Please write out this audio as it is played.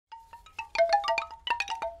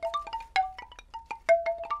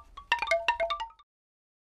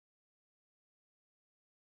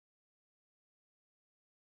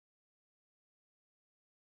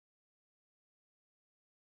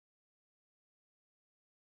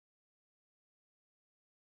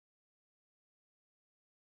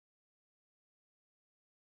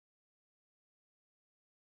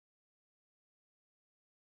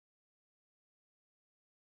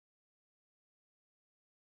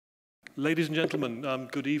Ladies and gentlemen,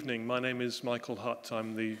 good evening. My name is Michael Hutt.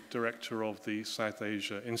 I'm the director of the South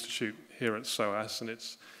Asia Institute here at SOAS, and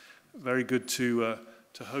it's very good to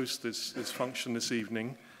host this function this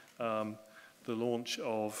evening, the launch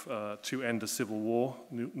of To End a Civil War,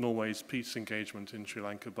 Norway's peace engagement in Sri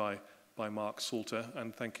Lanka by Mark Salter,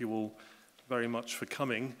 and thank you all very much for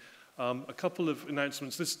coming. A couple of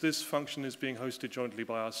announcements. This function is being hosted jointly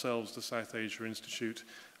by ourselves, the South Asia Institute,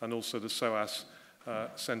 and also the SOAS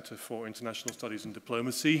Center for International Studies and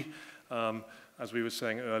Diplomacy. As we were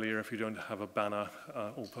saying earlier, if you don't have a banner,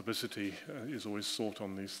 all publicity is always sought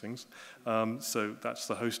on these things. So that's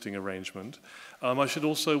the hosting arrangement. I should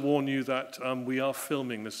also warn you that we are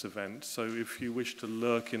filming this event, so if you wish to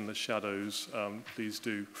lurk in the shadows, please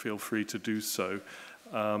do feel free to do so.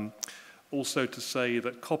 Also to say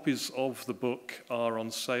that copies of the book are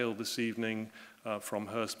on sale this evening from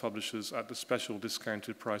Hearst Publishers at the special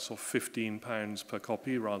discounted price of £15 per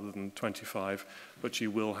copy rather than 25, but you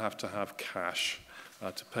will have to have cash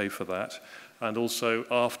to pay for that. And also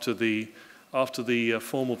after the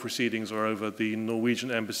formal proceedings are over, the Norwegian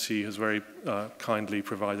Embassy has very kindly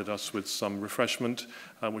provided us with some refreshment,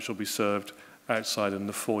 which will be served outside in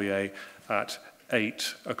the foyer at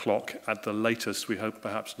 8 o'clock at the latest. We hope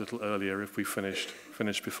perhaps a little earlier if we finish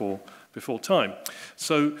before time.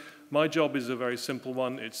 So my job is a very simple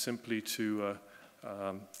one. It's simply to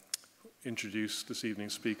introduce this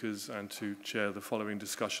evening's speakers and to chair the following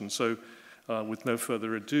discussion. So with no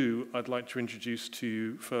further ado, I'd like to introduce to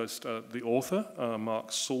you first the author,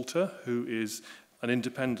 Mark Salter, who is an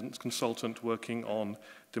independent consultant working on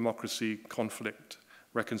democracy, conflict,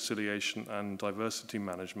 reconciliation, and diversity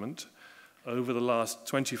management. Over the last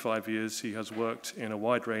 25 years, he has worked in a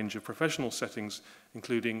wide range of professional settings,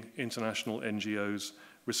 including international NGOs,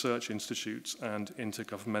 research institutes, and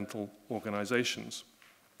intergovernmental organizations.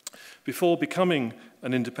 Before becoming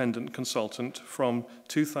an independent consultant from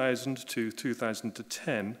 2000 to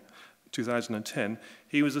 2010,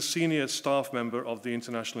 he was a senior staff member of the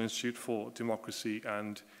International Institute for Democracy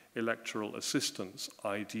and Electoral Assistance,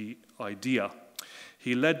 IDEA.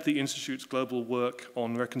 He led the Institute's global work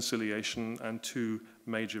on reconciliation and two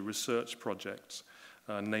major research projects,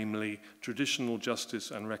 namely traditional justice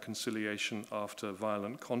and reconciliation after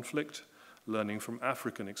violent conflict, learning from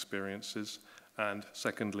African experiences, and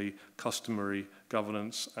secondly, customary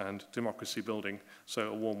governance and democracy building. So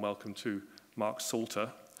a warm welcome to Mark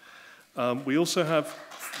Salter. We also have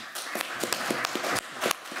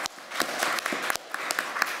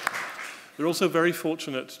We're also very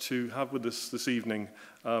fortunate to have with us this evening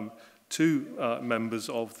two members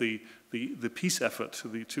of the peace effort,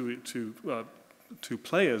 the two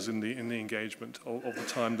players in the engagement of the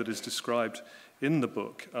time that is described in the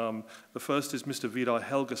book. The first is Mr. Vidar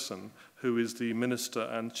Helgesen, who is the Minister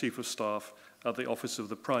and Chief of Staff at the Office of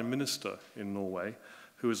the Prime Minister in Norway,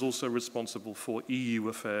 who is also responsible for EU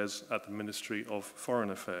affairs at the Ministry of Foreign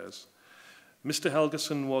Affairs. Mr.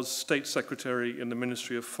 Helgesen was State Secretary in the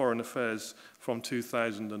Ministry of Foreign Affairs from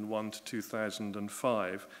 2001 to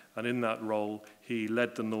 2005, and in that role he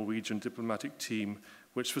led the Norwegian diplomatic team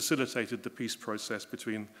which facilitated the peace process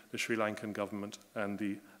between the Sri Lankan government and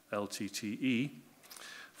the LTTE.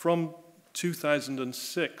 From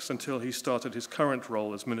 2006 until he started his current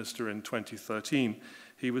role as Minister in 2013,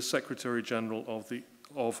 he was Secretary General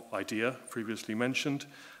of IDEA, previously mentioned,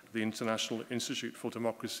 the International Institute for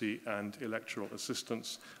Democracy and Electoral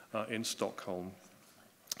Assistance in Stockholm.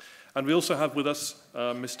 And we also have with us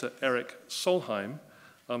Mr. Erik Solheim,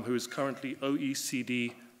 who is currently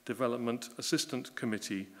OECD Development Assistant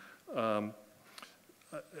Committee.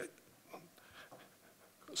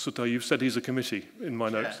 Sutta, you've said he's a committee in my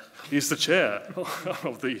notes. He's the chair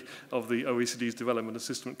of the OECD's Development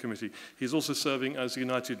Assistance Committee. He's also serving as the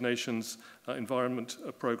United Nations Environment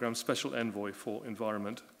Programme Special Envoy for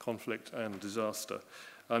Environment, Conflict and Disaster.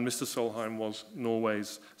 And Mr. Solheim was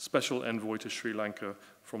Norway's Special Envoy to Sri Lanka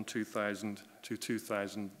from 2000 to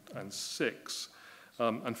 2006.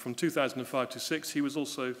 And from 2005 to 2006, he was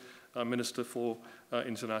also Minister for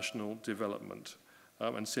International Development.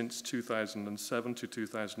 And since 2007 to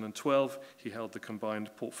 2012, he held the combined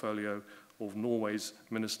portfolio of Norway's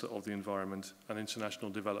Minister of the Environment and International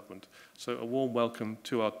Development. So a warm welcome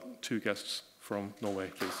to our two guests from Norway,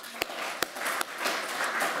 please.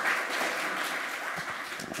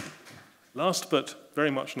 Last but very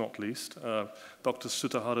much not least, Dr.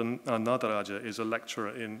 Sutta Nadaraja is a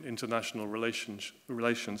lecturer in international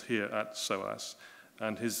relations here at SOAS,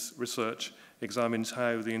 and his research examines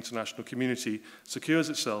how the international community secures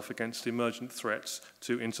itself against emergent threats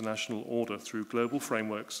to international order through global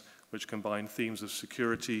frameworks which combine themes of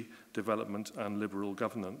security, development, and liberal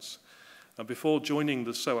governance. Before joining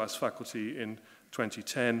the SOAS faculty in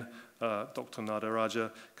 2010, Dr.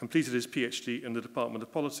 Nadaraja completed his PhD in the Department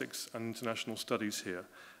of Politics and International Studies here,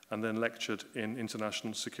 and then lectured in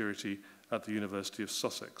international security at the University of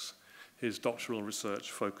Sussex. His doctoral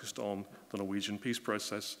research focused on the Norwegian peace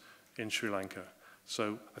process in Sri Lanka.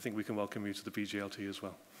 So I think we can welcome you to the BGLT as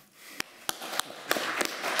well.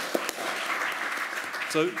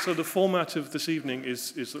 So the format of this evening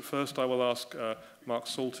is that first I will ask Mark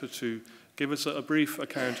Salter to give us a brief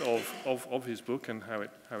account of his book and how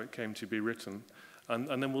it came to be written.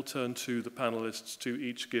 And then we'll turn to the panelists to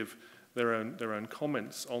each give their own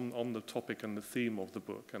comments on the topic and the theme of the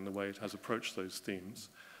book and the way it has approached those themes.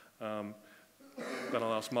 Then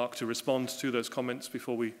I'll ask Mark to respond to those comments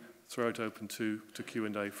before we throw it open to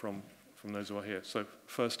Q&A from those who are here. So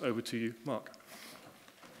first, over to you, Mark.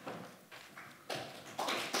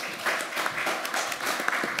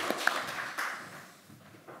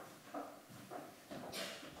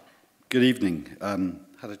 Good evening.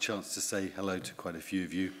 Had a chance to say hello to quite a few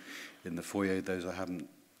of you in the foyer. Those I haven't,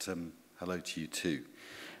 hello to you too.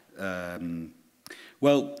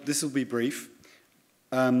 Well, this will be brief.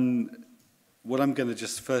 What I'm going to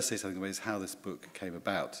just first say something about is how this book came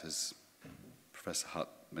about, as Professor Hutt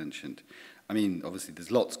mentioned. I mean, obviously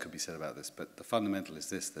there's lots could be said about this, but the fundamental is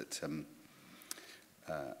this, that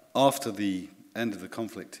after the end of the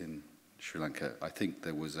conflict in Sri Lanka, I think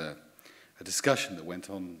there was a discussion that went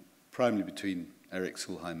on primarily between Erik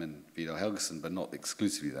Solheim and Vidar Helgesen, but not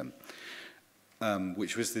exclusively them,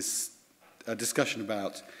 which was a discussion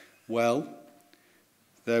about, well,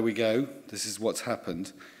 there we go, this is what's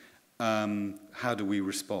happened, how do we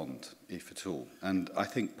respond, if at all? And I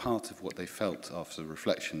think part of what they felt after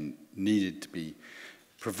reflection needed to be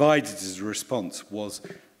provided as a response was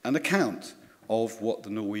an account of what the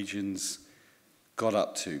Norwegians got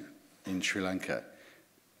up to in Sri Lanka.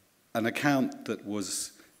 An account that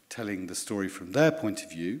was telling the story from their point of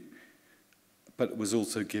view, but was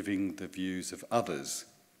also giving the views of others,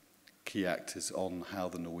 key actors, on how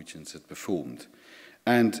the Norwegians had performed.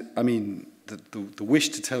 And, I mean, the wish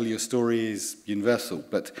to tell your story is universal,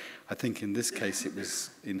 but I think in this case it was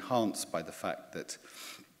enhanced by the fact that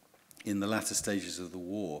in the latter stages of the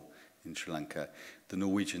war in Sri Lanka, the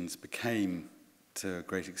Norwegians became, to a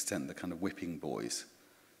great extent, the kind of whipping boys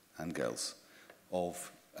and girls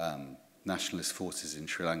of nationalist forces in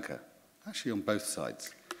Sri Lanka, actually on both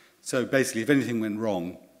sides. So basically, if anything went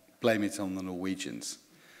wrong, blame it on the Norwegians.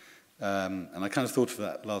 And I kind of thought of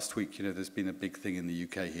that last week. You know, there's been a big thing in the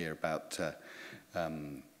UK here about,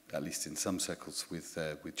 at least in some circles, with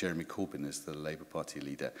Jeremy Corbyn as the Labour Party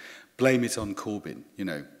leader. Blame it on Corbyn, you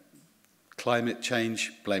know. Climate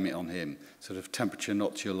change, blame it on him. Sort of temperature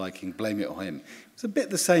not to your liking, blame it on him. It's a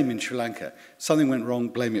bit the same in Sri Lanka. Something went wrong,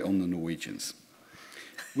 blame it on the Norwegians.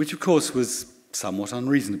 Which, of course, was somewhat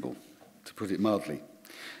unreasonable, to put it mildly.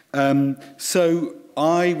 So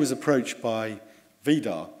I was approached by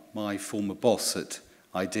Vidar, my former boss at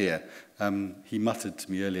IDEA. He muttered to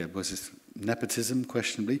me earlier, was this nepotism,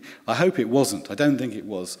 questionably? I hope it wasn't. I don't think it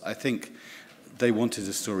was. I think they wanted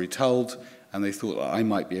a story told, and they thought I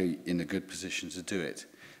might be in a good position to do it.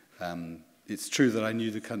 It's true that I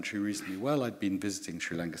knew the country reasonably well. I'd been visiting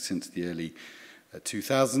Sri Lanka since the early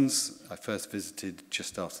 2000s. I first visited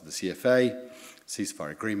just after the CFA,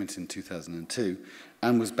 ceasefire agreement in 2002,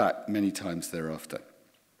 and was back many times thereafter.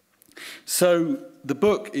 So the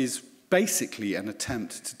book is basically an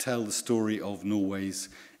attempt to tell the story of Norway's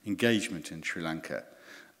engagement in Sri Lanka.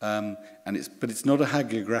 But it's not a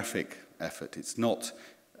hagiographic effort. It's not,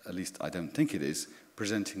 at least I don't think it is,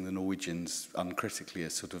 presenting the Norwegians uncritically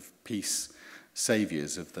as sort of peace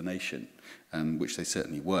saviours of the nation, which they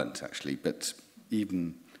certainly weren't, actually. But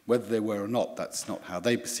even whether they were or not, that's not how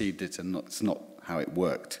they perceived it, and it's not how it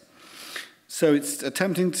worked. So it's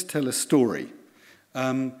attempting to tell a story.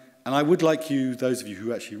 And I would like you, those of you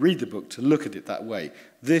who actually read the book, to look at it that way.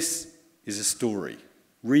 This is a story.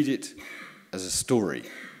 Read it as a story.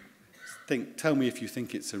 Tell me if you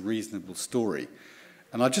think it's a reasonable story.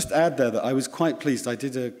 And I'll just add there that I was quite pleased. I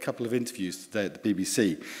did a couple of interviews today at the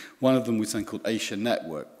BBC. One of them was something called Asia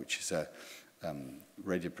Network, which is a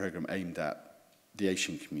radio program aimed at the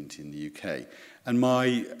Asian community in the UK. And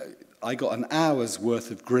I got an hour's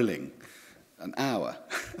worth of grilling. An hour.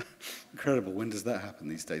 Incredible. When does that happen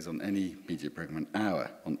these days on any media program? An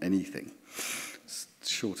hour on anything.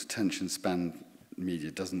 Short attention span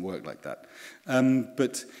media doesn't work like that.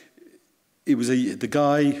 But it was the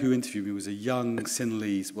guy who interviewed me was a young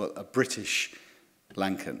Sinhalese, well, a British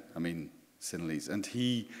Lankan, Sinhalese. And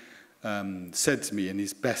he said to me in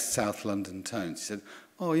his best South London tones, he said,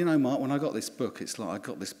 oh, you know, Mark, when I got this book, it's like I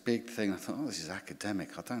got this big thing. I thought, oh, this is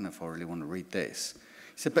academic. I don't know if I really want to read this.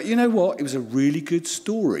 He said, but you know what? It was a really good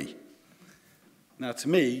story. Now, to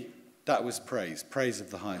me, that was praise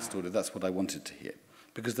of the highest order. That's what I wanted to hear,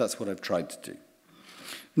 because that's what I've tried to do.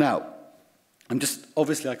 Now,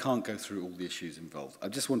 obviously I can't go through all the issues involved. I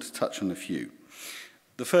just want to touch on a few.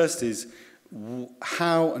 The first is,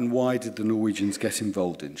 how and why did the Norwegians get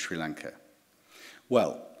involved in Sri Lanka?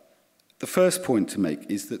 Well, the first point to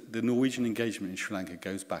make is that the Norwegian engagement in Sri Lanka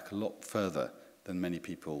goes back a lot further than many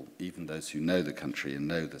people, even those who know the country and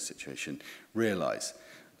know the situation, realise.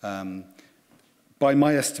 By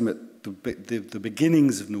my estimate, the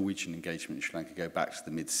beginnings of Norwegian engagement in Sri Lanka go back to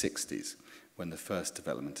the mid-60s, when the first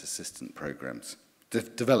development assistance programs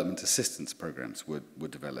were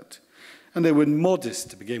developed. And they were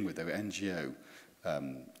modest to begin with. They were NGO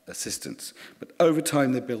assistance. But over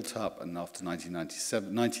time, they built up, and after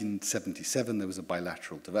 1977, there was a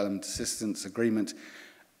bilateral development assistance agreement,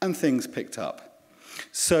 and things picked up.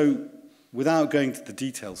 So, without going to the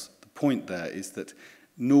details, the point there is that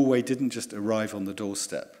Norway didn't just arrive on the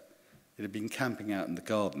doorstep. It had been camping out in the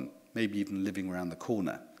garden, maybe even living around the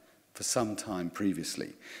corner, for some time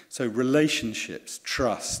previously. So relationships,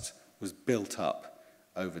 trust, was built up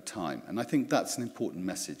over time. And I think that's an important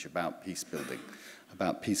message about peace building,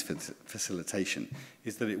 about peace facilitation,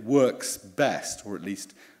 is that it works best, or at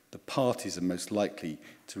least the parties are most likely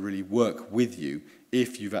to really work with you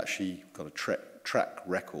if you've actually got a track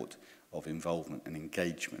record of involvement and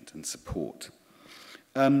engagement and support.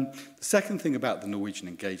 The second thing about the Norwegian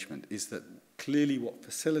engagement is that clearly what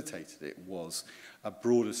facilitated it was a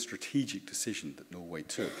broader strategic decision that Norway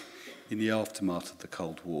took in the aftermath of the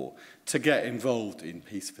Cold War to get involved in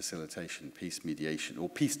peace facilitation, peace mediation, or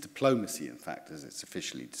peace diplomacy, in fact, as it's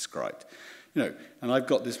officially described. You know, and I've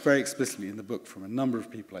got this very explicitly in the book from a number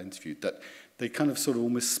of people I interviewed, that they kind of sort of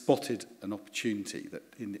almost spotted an opportunity that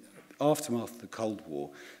in the aftermath of the Cold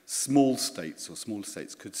War, small states or smaller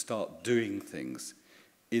states could start doing things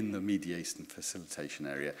in the mediation and facilitation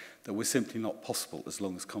area that were simply not possible as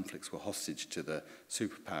long as conflicts were hostage to the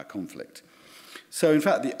superpower conflict. So, in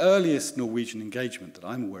fact, the earliest Norwegian engagement that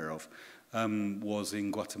I'm aware of was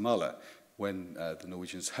in Guatemala, when the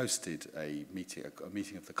Norwegians hosted a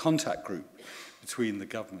meeting of the contact group between the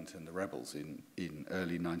government and the rebels in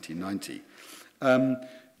early 1990.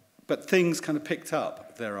 But things kind of picked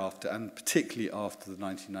up thereafter, and particularly after the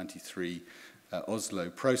 1993 Oslo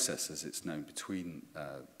process, as it's known, between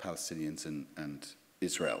Palestinians and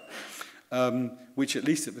Israel, which at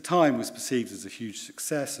least at the time was perceived as a huge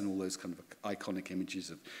success, and all those kind of iconic images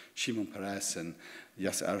of Shimon Peres and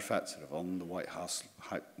Yasser Arafat sort of on the White House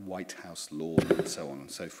lawn and so on and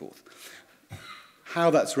so forth. How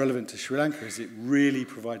that's relevant to Sri Lanka is it really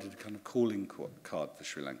provided a kind of calling card for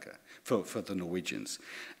Sri Lanka, for the Norwegians.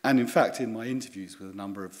 And in fact, in my interviews with a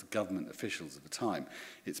number of the government officials at the time,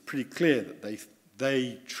 it's pretty clear that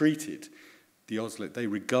they treated they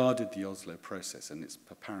regarded the Oslo process and its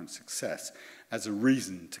apparent success as a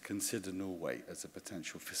reason to consider Norway as a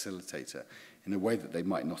potential facilitator in a way that they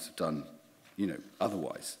might not have done, you know,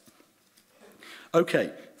 otherwise.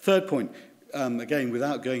 Okay, third point, again,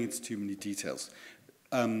 without going into too many details.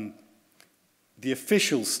 The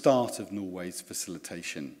official start of Norway's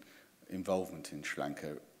facilitation involvement in Sri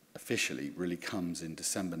Lanka officially really comes in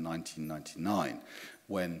December 1999,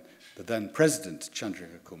 when the then president,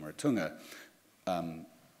 Chandrika Kumaratunga,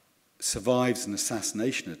 survives an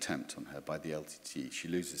assassination attempt on her by the LTTE. She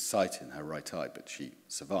loses sight in her right eye, but she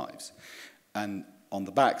survives. And on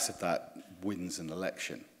the backs of that, wins an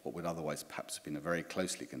election, what would otherwise perhaps have been a very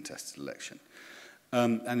closely contested election.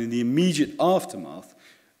 And in the immediate aftermath,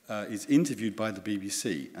 is interviewed by the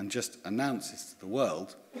BBC and just announces to the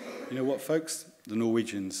world, you know what, folks, the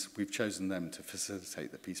Norwegians, we've chosen them to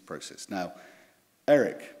facilitate the peace process. Now,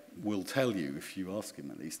 Eric will tell you, if you ask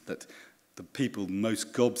him at least, that the people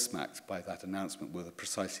most gobsmacked by that announcement were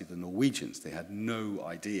precisely the Norwegians. They had no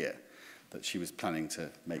idea that she was planning to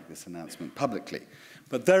make this announcement publicly.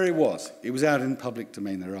 But there it was. It was out in public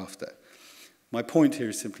domain thereafter. My point here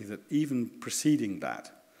is simply that even preceding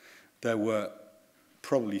that, there were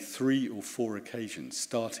probably 3 or 4 occasions,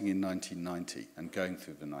 starting in 1990 and going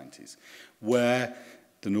through the 90s, where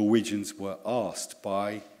the Norwegians were asked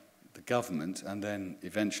by the government, and then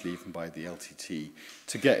eventually even by the LTTE,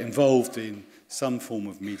 to get involved in some form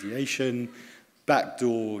of mediation,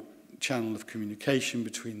 backdoor channel of communication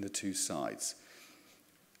between the two sides.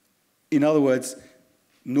 In other words,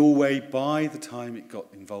 Norway, by the time it got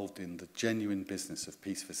involved in the genuine business of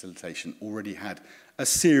peace facilitation, already had a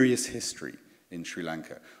serious history in Sri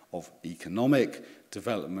Lanka of economic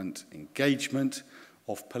development engagement,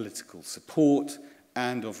 of political support,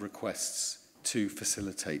 and of requests to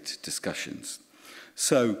facilitate discussions.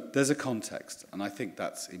 So there's a context, and I think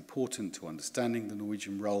that's important to understanding the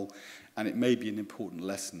Norwegian role, and it may be an important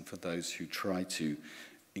lesson for those who try to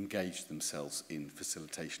engage themselves in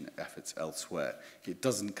facilitation efforts elsewhere. It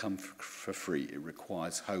doesn't come for free. It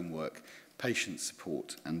requires homework, patient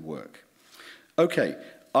support, and work. Okay,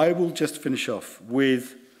 I will just finish off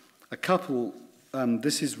with a couple.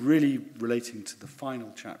 This is really relating to the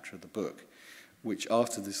final chapter of the book, which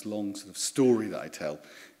after this long sort of story that I tell,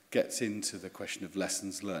 gets into the question of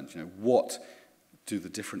lessons learned. You know, what do the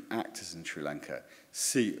different actors in Sri Lanka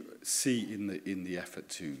see in the effort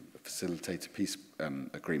to facilitate a peace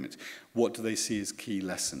agreement? What do they see as key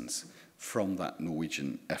lessons from that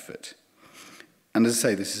Norwegian effort? And as I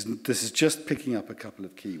say, this is just picking up a couple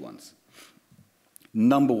of key ones.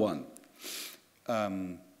 Number one,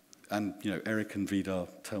 and you know, Eric and Vidar,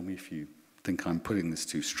 tell me if you think I'm putting this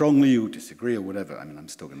too strongly or disagree or whatever. I mean, I'm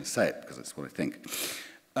still going to say it because that's what I think.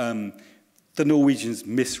 The Norwegians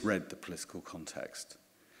misread the political context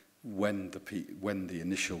when the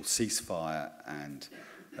initial ceasefire and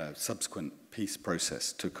subsequent peace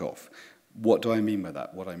process took off. What do I mean by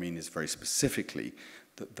that? What I mean is very specifically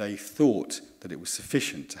that they thought that it was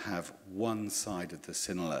sufficient to have one side of the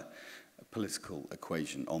Sinhala political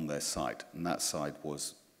equation on their side, and that side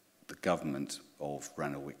was the government of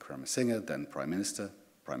Ranil Wickremesinghe, then Prime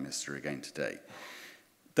Minister again today.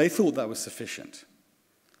 They thought that was sufficient,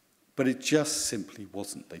 but it just simply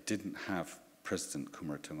wasn't. They didn't have President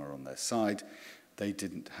Kumaratunga on their side.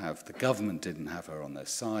 The government didn't have her on their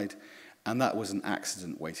side, and that was an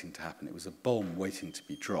accident waiting to happen. It was a bomb waiting to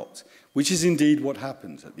be dropped, which is indeed what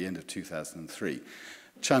happened at the end of 2003.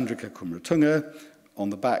 Chandrika Kumaratunga, on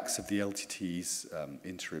the backs of the LTTE's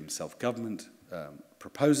interim self-government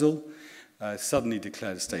proposal, suddenly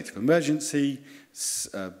declared a state of emergency,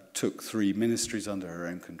 took 3 ministries under her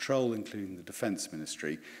own control, including the Defence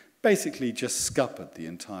Ministry, basically just scuppered the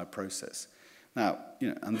entire process. Now, you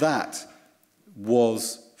know, and that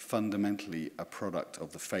was fundamentally a product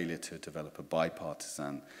of the failure to develop a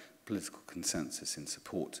bipartisan political consensus in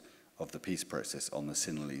support of the peace process on the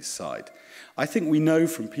Sinhalese side. I think we know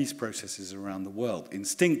from peace processes around the world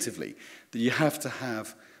instinctively that you have to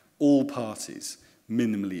have all parties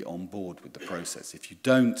minimally on board with the process. If you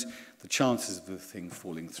don't, the chances of the thing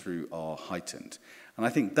falling through are heightened. And I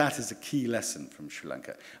think that is a key lesson from Sri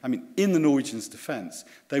Lanka. I mean, in the Norwegians' defense,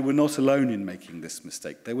 they were not alone in making this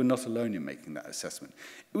mistake. They were not alone in making that assessment.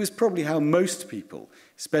 It was probably how most people,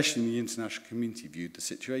 especially in the international community, viewed the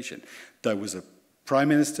situation. There was a Prime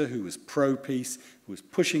Minister who was pro-peace, who was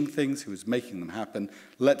pushing things, who was making them happen.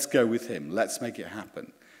 Let's go with him. Let's make it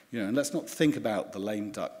happen. You know, and let's not think about the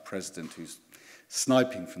lame duck president who's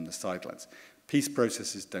sniping from the sidelines. Peace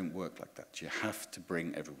processes don't work like that. You have to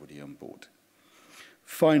bring everybody on board.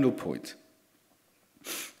 Final point,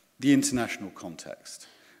 the international context.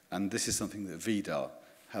 And this is something that Vidar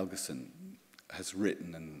Helgesen has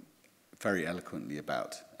written and very eloquently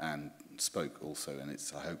about and spoke also, and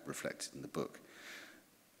it's, I hope, reflected in the book.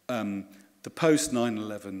 The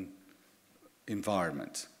post-9/11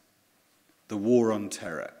 environment, the war on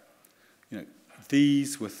terror, you know,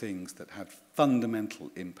 these were things that had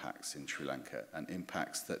fundamental impacts in Sri Lanka and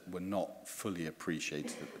impacts that were not fully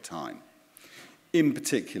appreciated at the time. In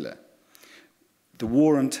particular, the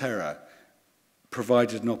war on terror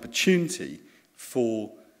provided an opportunity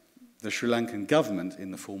for the Sri Lankan government, in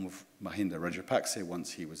the form of Mahinda Rajapaksa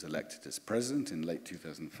once he was elected as president in late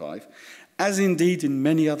 2005, as indeed in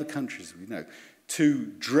many other countries we know, to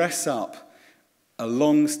dress up a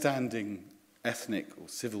long-standing ethnic or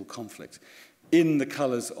civil conflict in the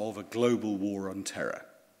colours of a global war on terror.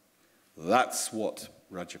 That's what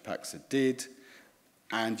Rajapaksa did,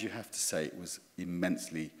 and you have to say it was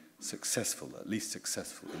immensely successful, at least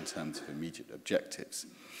successful in terms of immediate objectives.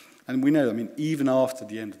 And we know, I mean, even after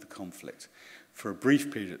the end of the conflict, for a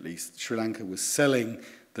brief period at least, Sri Lanka was selling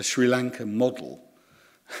the Sri Lankan model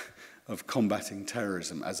of combating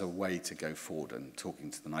terrorism as a way to go forward, and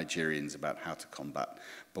talking to the Nigerians about how to combat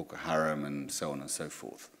Boko Haram and so on and so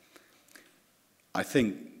forth. I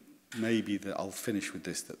think maybe that I'll finish with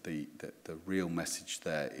this, that the real message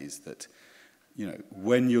there is that, you know,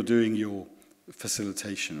 when you're doing your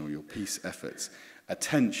facilitation or your peace efforts,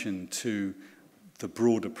 attention to the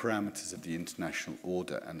broader parameters of the international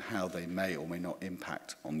order and how they may or may not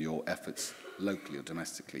impact on your efforts locally or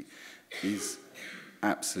domestically is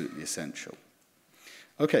absolutely essential.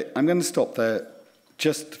 Okay, I'm going to stop there.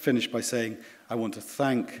 Just to finish by saying I want to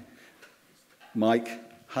thank Mike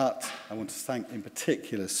Hutt. I want to thank in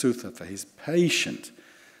particular Sutha for his patient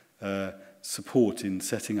support in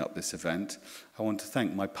setting up this event. I want to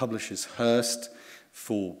thank my publishers Hearst,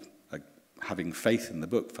 for having faith in the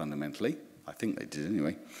book, fundamentally. I think they did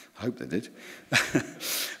anyway. I hope they did.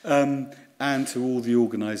 And to all the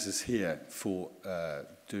organisers here for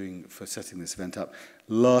setting this event up.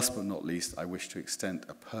 Last but not least, I wish to extend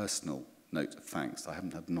a personal note of thanks. I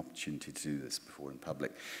haven't had an opportunity to do this before in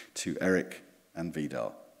public, to Eric and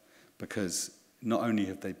Vidar, because not only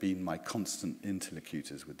have they been my constant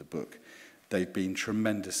interlocutors with the book, they've been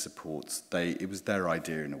tremendous supports. It was their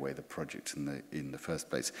idea, in a way, the project in the first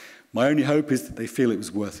place. My only hope is that they feel it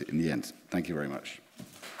was worth it in the end. Thank you very much.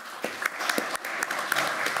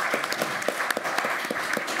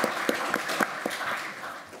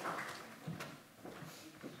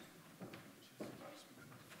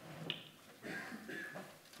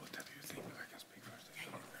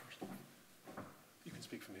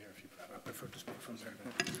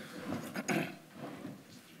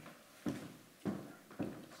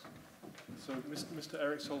 Mr.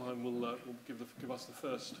 Eric Solheim will give us the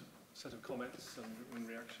first set of comments and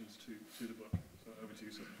reactions to the book. So over to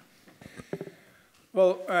you, sir.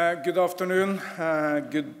 Well, good afternoon.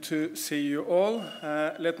 Good to see you all.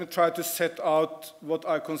 Let me try to set out what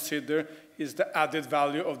I consider is the added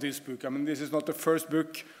value of this book. I mean, this is not the first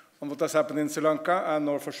book on what has happened in Sri Lanka, and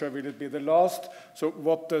nor for sure will it be the last. So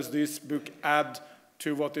what does this book add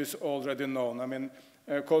to what is already known? I mean,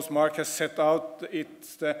 of course, Mark has set out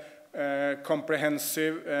it's the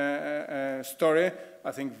comprehensive story,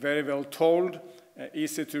 I think very well told,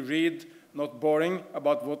 easy to read, not boring,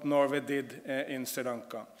 about what Norway did in Sri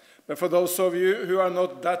Lanka. But for those of you who are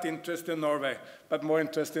not that interested in Norway, but more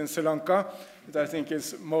interested in Sri Lanka, which I think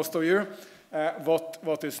is most of you,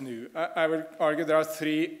 what is new? I will argue there are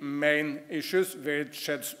three main issues where it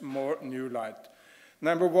sheds more new light.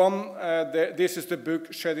 Number one, this is the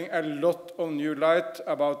book shedding a lot of new light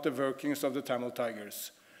about the workings of the Tamil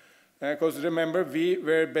Tigers. Because remember, we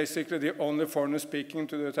were basically the only foreigners speaking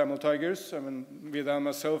to the Tamil Tigers. I mean, Vidar and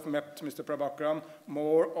myself met Mr. Prabhakaran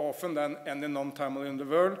more often than any non-Tamil in the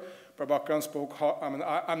world. Prabhakaran spoke, I mean,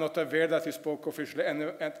 I'm not aware that he spoke officially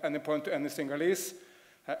at any point to any Sinhalese.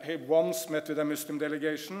 He once met with a Muslim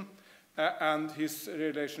delegation, and his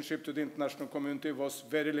relationship to the international community was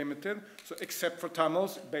very limited. So except for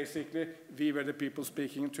Tamils, basically, we were the people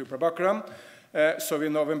speaking to Prabhakaran. So we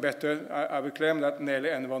know him better, I will claim, that nearly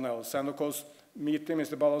anyone else. And of course, meeting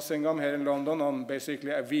Mr. Balasingham here in London on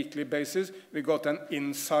basically a weekly basis, we got an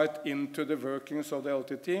insight into the workings of the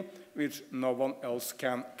LTTE, which no one else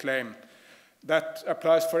can claim. That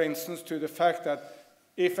applies, for instance, to the fact that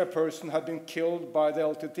if a person had been killed by the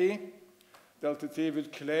LTTE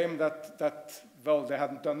would claim that well, they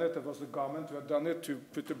hadn't done it, it was the government who had done it, to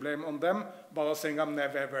put the blame on them. Balasingham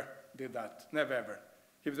never ever did that, never ever.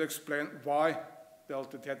 He would explain why the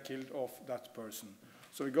LTTE had killed off that person.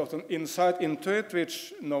 So we got an insight into it,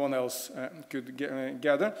 which no one else could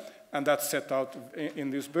gather, and that's set out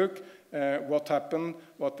in this book. What happened,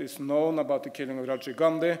 what is known about the killing of Rajiv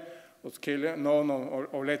Gandhi, what's known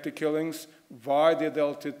or later killings, why did the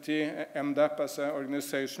LTTE end up as an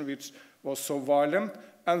organization which was so violent,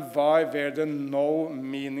 and why were there no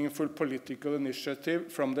meaningful political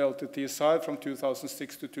initiative from the LTTE side from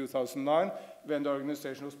 2006 to 2009, when the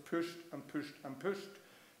organization was pushed and pushed and pushed.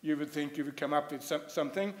 You would think you would come up with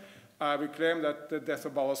something. I would claim that the death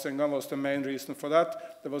of Balasingham was the main reason for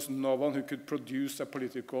that. There was no one who could produce a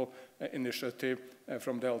political initiative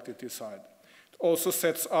from the LTTE side. It also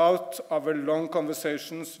sets out our long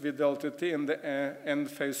conversations with the LTTE in the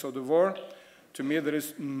end phase of the war. To me, there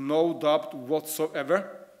is no doubt whatsoever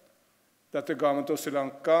that the government of Sri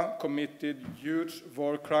Lanka committed huge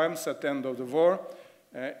war crimes at the end of the war,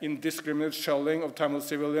 indiscriminate shelling of Tamil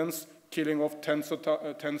civilians, killing of tens of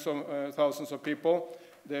thousands of people.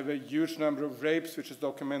 There were a huge number of rapes, which is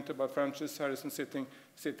documented by Francis Harrison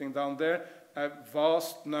sitting down there. A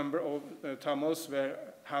vast number of Tamils were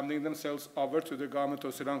handing themselves over to the government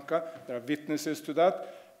of Sri Lanka. There are witnesses to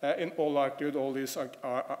that. In all likelihood, all these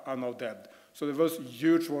are now dead. So there was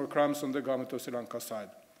huge war crimes on the government of Sri Lanka side.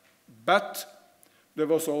 But there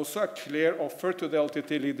was also a clear offer to the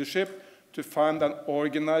LTTE leadership to find an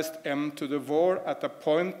organized end to the war at a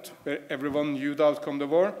point where everyone knew the outcome of the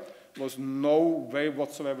war. There was no way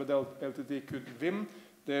whatsoever the LTTE could win.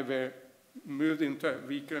 They were moved into a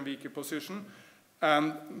weaker and weaker position.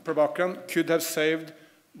 And Prabhakaran could have saved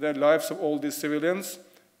the lives of all these civilians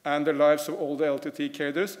and the lives of all the LTTE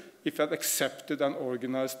cadres if they had accepted an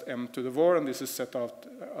organized end to the war, and this is set out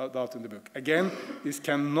in the book. Again, this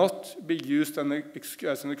cannot be used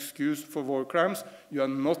as an excuse for war crimes. You are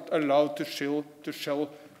not allowed to shell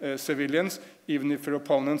civilians, even if your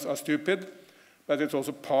opponents are stupid, but it's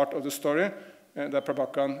also part of the story. that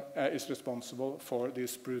Prabhakaran is responsible for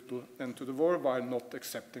this brutal end to the war, while not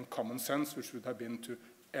accepting common sense, which would have been to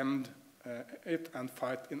end it and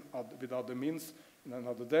fight with other means in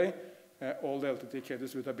another day. All the LTTE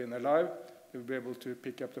cadres would have been alive. They would be able to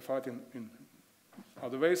pick up the fight in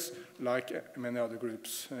other ways, like many other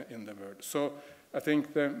groups in the world. So I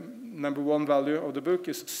think the #1 value of the book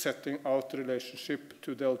is setting out the relationship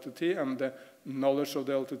to the LTTE and the knowledge of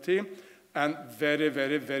the LTTE, and very,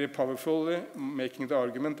 very, very powerfully making the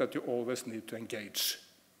argument that you always need to engage.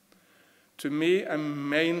 To me, a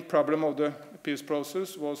main problem of the peace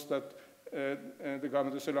process was that the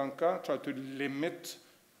government of Sri Lanka tried to limit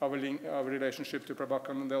our relationship to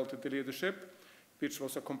Prabhakaran and the LTTE leadership, which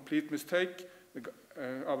was a complete mistake.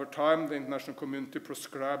 Over time, the international community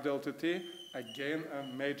proscribed the LTTE. Again, a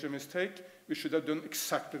major mistake. We should have done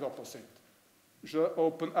exactly the opposite. We should have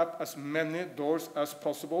opened up as many doors as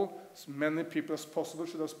possible. As many people as possible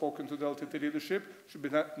should have spoken to the LTTE leadership. Should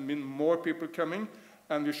have been more people coming,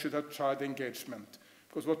 and we should have tried engagement.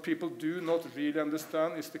 Because what people do not really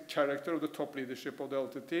understand is the character of the top leadership of the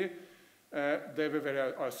LTTE. They were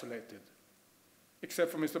very isolated.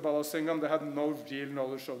 Except for Mr. Balasingham, they had no real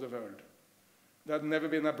knowledge of the world. They had never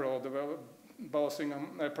been abroad.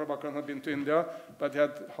 Prabhakaran had been to India, but he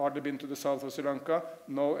had hardly been to the south of Sri Lanka,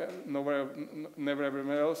 never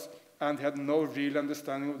everywhere else, and he had no real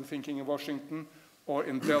understanding of the thinking in Washington or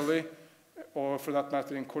in Delhi, or for that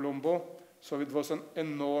matter in Colombo. So it was an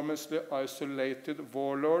enormously isolated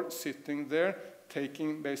warlord sitting there,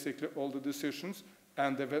 taking basically all the decisions,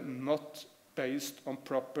 and they were not based on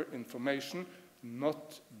proper information,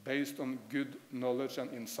 not based on good knowledge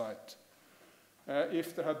and insight.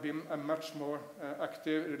 If there had been a much more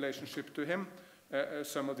active relationship to him,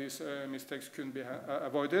 some of these mistakes could be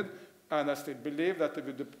avoided, and I still believe that there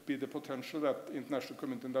would be the potential that the international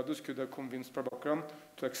community and others could have convinced Prabhakaran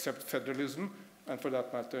to accept federalism, and for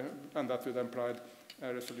that matter, and that would have implied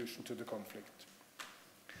a resolution to the conflict.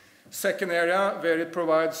 Second area where it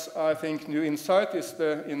provides, I think, new insight is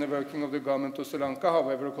the inner working of the government of Sri Lanka.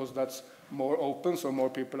 However, of course, that's more open, so more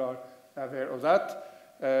people are aware of that.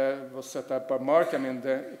 Was set up by Mark. I mean,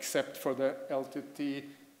 except for the LTTE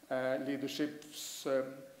leadership's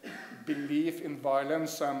belief in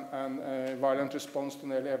violence and violent response to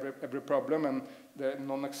nearly every problem, and the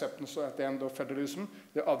non-acceptance at the end of federalism,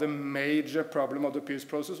 the other major problem of the peace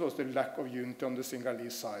process was the lack of unity on the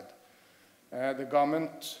Sinhalese side. The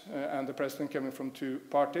government and the president coming from two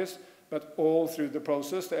parties, but all through the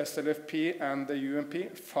process, the SLFP and the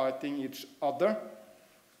UNP fighting each other,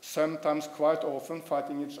 sometimes quite often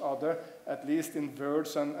fighting each other, at least in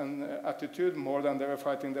words and attitude, more than they were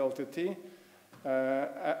fighting the LTTE.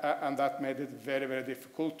 And that made it very, very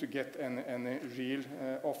difficult to get any real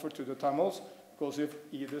offer to the Tamils, because if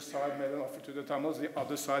either side made an offer to the Tamils, the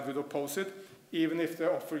other side would oppose it, even if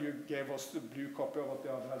the offer you gave us the blue copy of what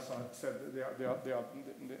the other side said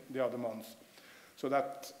the other months. So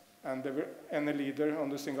that, and there were any leader on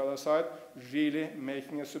the Sinhala side really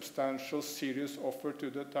making a substantial, serious offer to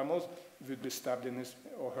the Tamils would be stabbed in his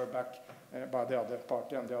or her back by the other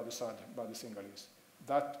party, and the other side by the Sinhalese.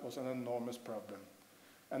 That was an enormous problem.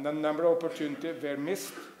 And a number of opportunities were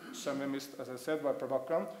missed. Some were missed, as I said, by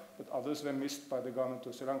Prabhakaran, but others were missed by the government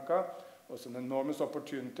of Sri Lanka. It was an enormous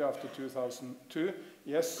opportunity after 2002.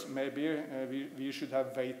 Yes, maybe we should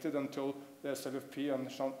have waited until the SLFP and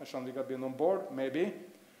Shandig had been on board, maybe.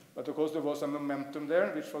 But of course there was a momentum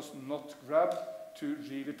there which was not grabbed to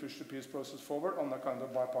really push the peace process forward on a kind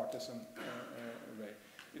of bipartisan way.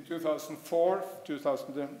 In 2004,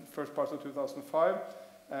 the first part of 2005,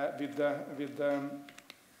 with the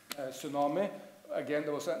tsunami, again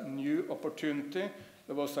there was a new opportunity.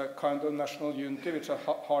 There was a kind of national unity which had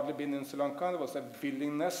hardly been in Sri Lanka. There was a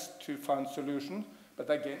willingness to find solutions, but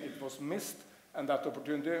again it was missed, and that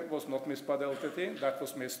opportunity was not missed by the LTTE, that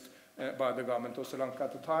was missed by the government of Sri Lanka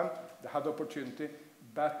at the time. They had opportunity,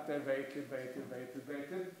 but they waited,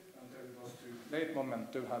 until it was too late.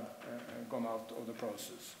 Momentum had gone out of the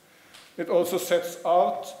process. It also sets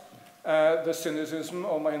out the cynicism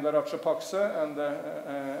of Mahinda Rajapaksa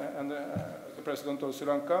and the president of Sri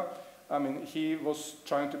Lanka. I mean, he was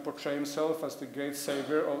trying to portray himself as the great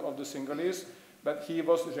savior of the Sinhalese, but he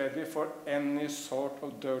was ready for any sort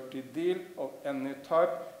of dirty deal of any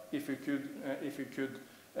type if he could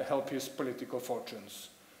help his political fortunes.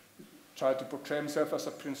 He tried to portray himself as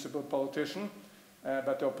a principled politician,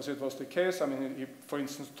 but the opposite was the case. I mean, he, for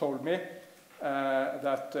instance, told me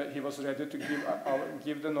that he was ready to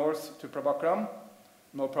give the North to Prabhakaran.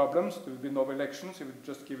 No problems, there would be no elections, he would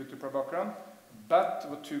just give it to Prabhakaran. But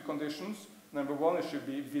with two conditions. Number one, it should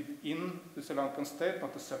be within the Sri Lankan state,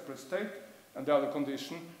 not a separate state. And the other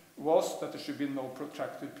condition, was that there should be no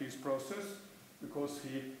protracted peace process, because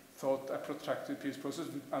he thought a protracted peace process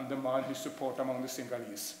would undermine his support among the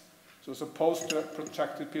Sinhalese. So he was opposed to a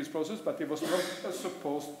protracted peace process, but he was not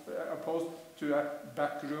opposed to a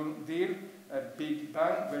backroom deal, a big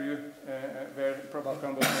bang, where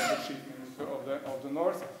Prabhakaran was the chief minister of the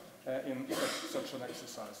North in such an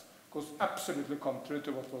exercise. It was absolutely contrary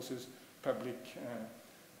to what was his public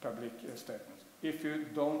statements. If you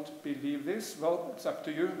don't believe this, well, it's up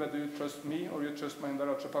to you whether you trust me or you trust Mahinda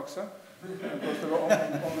Rajapaksa. Because there were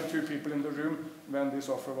only 2 people in the room when this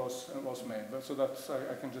offer was made. But so that's,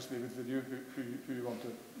 I can just leave it with you who you want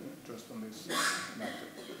to trust on this matter.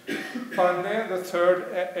 Finally, the third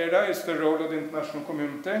area is the role of the international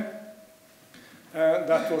community.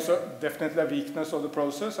 That was definitely a weakness of the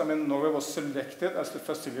process. I mean, Norway was selected as the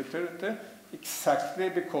facilitator exactly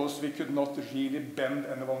because we could not really bend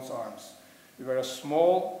anyone's arms. We were a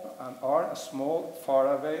small, and are a small,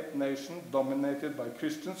 faraway nation dominated by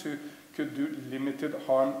Christians who could do limited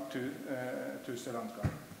harm to Sri Lanka.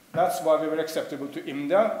 That's why we were acceptable to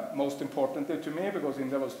India, most importantly to me, because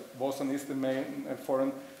India was and is the main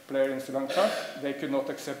foreign player in Sri Lanka. They could not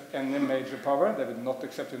accept any major power. They would not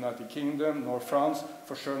accept the United Kingdom, nor France,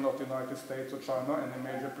 for sure not the United States or China, any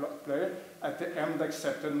major player. At the end, they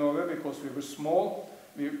accepted Norway because we were small.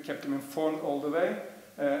 We kept them informed all the way,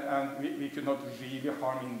 and we could not really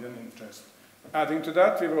harm Indian interest. Adding to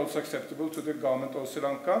that, we were also acceptable to the government of Sri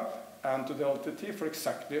Lanka and to the LTTE for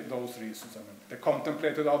exactly those reasons. I mean, they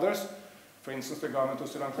contemplated others. For instance, the government of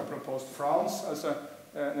Sri Lanka proposed France as a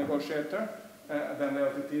negotiator. Then the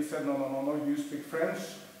LTTE said, no, you speak French,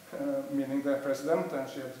 meaning the president, and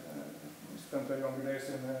she had spent her younger days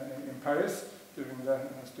in Paris during the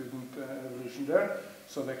student revolution there,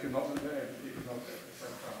 so they could not accept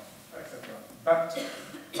France. But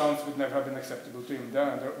France would never have been acceptable to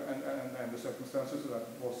India and the circumstances, so that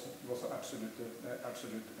was an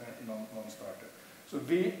absolute non-starter. So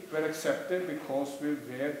we were accepted because we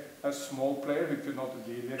were a small player who could not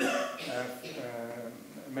really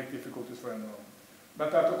make difficulties for anyone.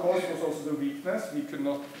 But that, of course, was also the weakness. We could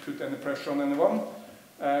not put any pressure on anyone.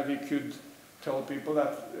 We could tell people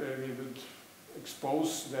that we would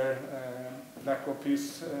expose their lack of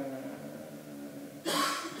peace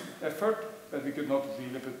effort, but we could not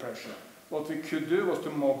really put pressure. What we could do was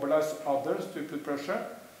to mobilize others to put pressure.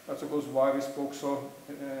 That's, of course, why we spoke so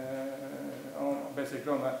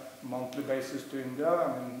basically on a monthly basis to India.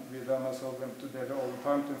 I mean, Vida and myself went to Delhi all the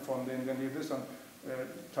time to inform the Indian leaders and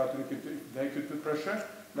try to look if they could put pressure.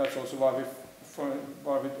 That's also why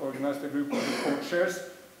we organized a group of the co-chairs,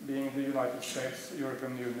 being the United States,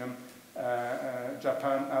 European Union,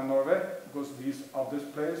 Japan and Norway, because these other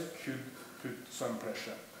players could put some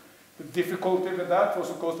pressure. The difficulty with that was,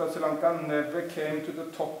 of course, that Sri Lanka never came to the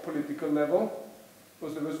top political level,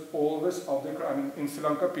 because there was always other. I mean, in Sri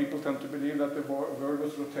Lanka, people tend to believe that the world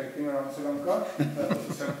was rotating around Sri Lanka. That was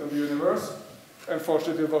the center of the universe.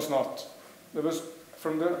 Unfortunately, it was not. There was,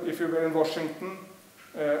 if you were in Washington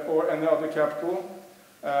or any other capital,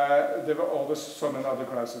 there were always so many other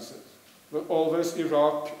crises. There was always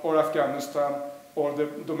Iraq or Afghanistan or the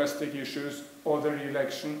domestic issues or the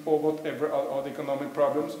re-election or whatever other economic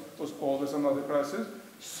problems was always another crisis.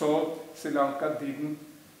 So Sri Lanka didn't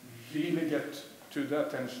really get to the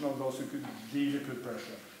attention of those who could really put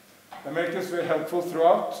pressure. The Americans were helpful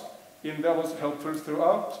throughout. India was helpful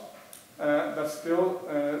throughout. But still,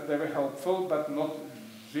 they were helpful, but not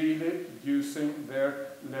really using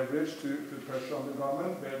their leverage to put pressure on the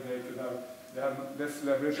government, where they had less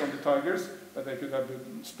leverage on the Tigers, but they could have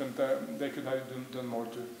done more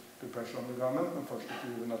to put pressure on the government. Unfortunately,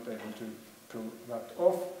 we were not able to pull that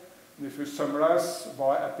off. And if you summarize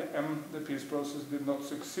why at the end the peace process did not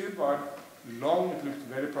succeed, why long it looked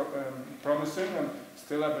very promising, and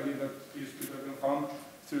still I believe that peace could have been found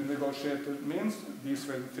through negotiated means. These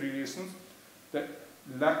were the 3 reasons. The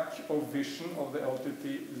lack of vision of the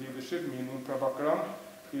LTTE leadership, meaning Prabhakaran,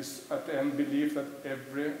 is at the end belief that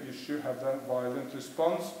every issue had a violent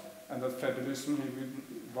response, and that federalism,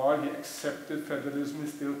 while he accepted federalism, he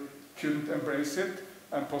still couldn't embrace it,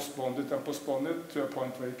 and postponed it to a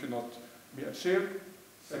point where it could not be achieved.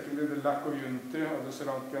 Secondly, the lack of unity of the Sri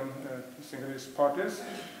Lankan Sinhalese parties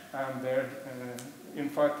and their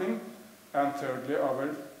infighting. And thirdly,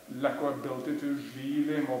 our lack of ability to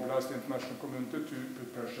really mobilize the international community to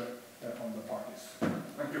put pressure on the parties.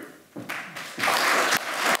 Thank you.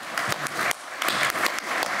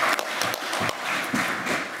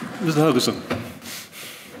 Mr. Helgesen.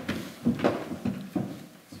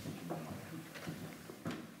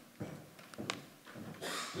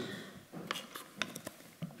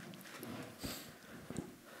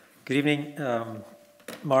 Good evening.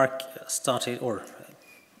 Mark started, or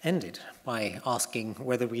ended, by asking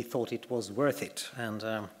whether we thought it was worth it. And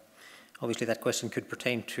obviously that question could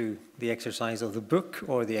pertain to the exercise of the book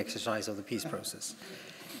or the exercise of the peace process.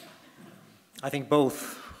 I think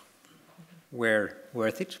both were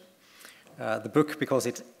worth it. The book, because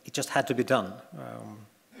it just had to be done.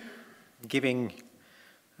 Giving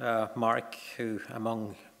Mark, who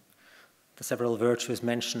among the several virtues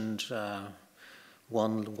mentioned,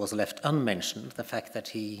 one was left unmentioned, the fact that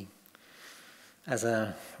he, as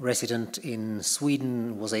a resident in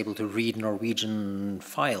Sweden, was able to read Norwegian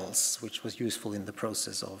files, which was useful in the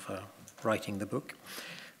process of writing the book.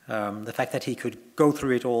 The fact that he could go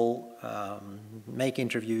through it all, make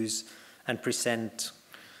interviews, and present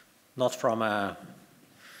not from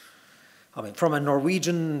from a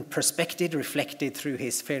Norwegian perspective, reflected through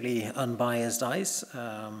his fairly unbiased eyes,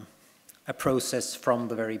 a process from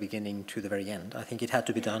the very beginning to the very end. I think it had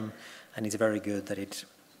to be done, and it's very good that it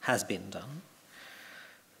has been done.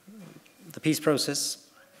 The peace process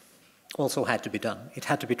also had to be done. It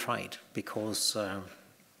had to be tried, because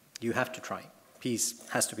you have to try. Peace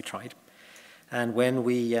has to be tried. And when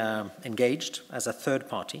we engaged as a third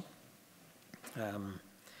party,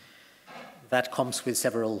 that comes with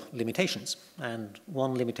several limitations. And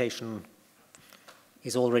one limitation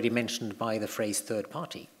is already mentioned by the phrase third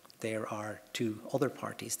party. There are two other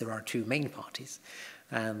parties, there are two main parties,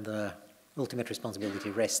 and the ultimate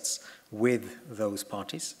responsibility rests with those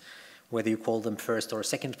parties, whether you call them first or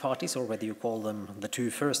second parties, or whether you call them the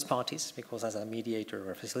two first parties, because as a mediator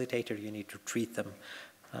or a facilitator, you need to treat them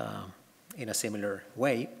in a similar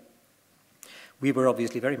way. We were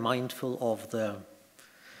obviously very mindful of the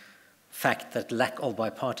fact that lack of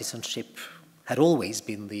bipartisanship had always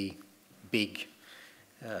been the big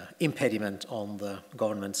impediment on the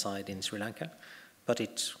government side in Sri Lanka, but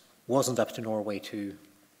it wasn't up to Norway to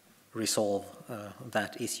resolve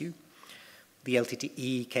that issue. The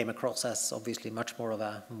LTTE came across as obviously much more of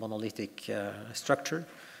a monolithic structure,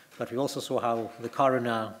 but we also saw how the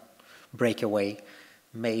Karuna breakaway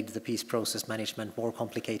made the peace process management more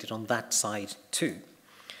complicated on that side too.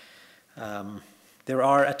 There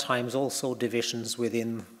are at times also divisions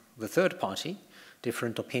within the third party,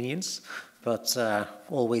 different opinions, but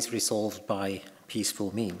always resolved by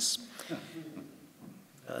peaceful means.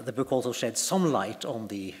 The book also sheds some light on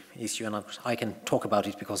the issue, and I can talk about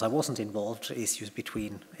it because I wasn't involved, issues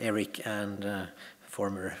between Eric and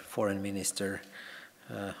former Foreign Minister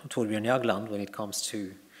Torbjørn Jagland when it comes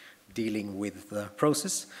to dealing with the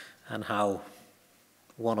process, and how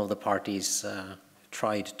one of the parties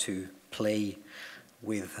tried to play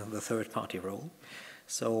with the third party role.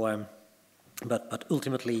 So, but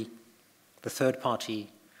ultimately, the third party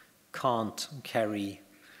can't carry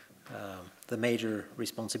the major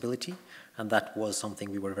responsibility, and that was something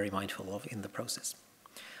we were very mindful of in the process.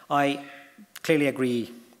 I clearly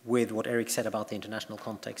agree with what Eric said about the international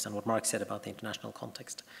context and what Mark said about the international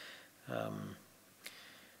context.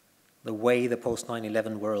 The way the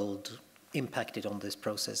post-9/11 world impacted on this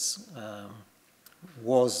process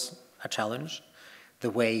was a challenge. The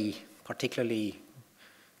way, particularly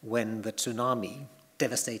when the tsunami,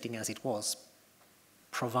 devastating as it was,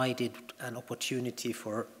 provided an opportunity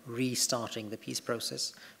for restarting the peace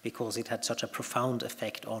process, because it had such a profound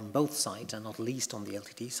effect on both sides, and not least on the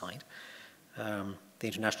LTTE side. The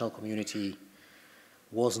international community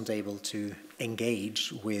wasn't able to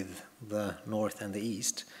engage with the North and the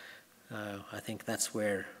East. I think that's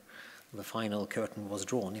where the final curtain was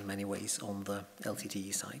drawn in many ways on the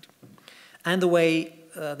LTTE side. And the way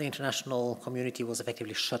the international community was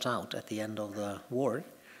effectively shut out at the end of the war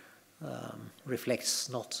reflects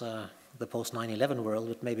not the post-9/11 world,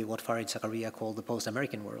 but maybe what Farid Zakaria called the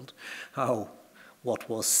post-American world, how what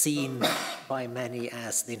was seen by many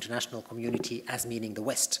as the international community, as meaning the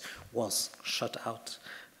West, was shut out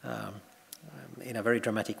in a very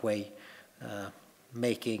dramatic way,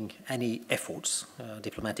 making any efforts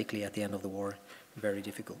diplomatically at the end of the war very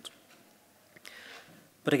difficult.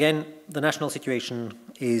 But again, the national situation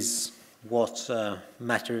is what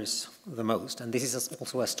matters the most. And this is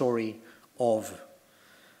also a story of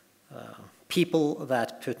people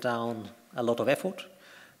that put down a lot of effort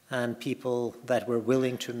and people that were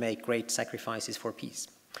willing to make great sacrifices for peace.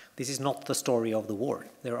 This is not the story of the war.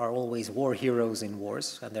 There are always war heroes in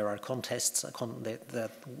wars, and there are contests.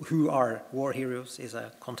 Who are war heroes is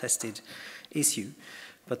a contested issue.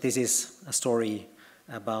 But this is a story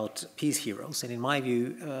about peace heroes. And in my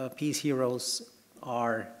view, peace heroes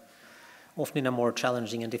are often in a more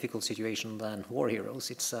challenging and difficult situation than war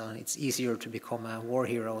heroes. It's easier to become a war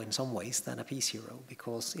hero in some ways than a peace hero,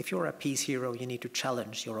 because if you're a peace hero, you need to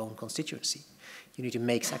challenge your own constituency. You need to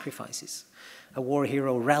make sacrifices. A war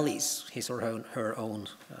hero rallies his or her own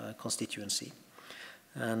constituency.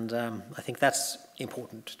 And I think that's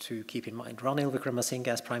important to keep in mind. Ranil Wickremesinghe,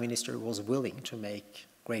 as Prime Minister, was willing to make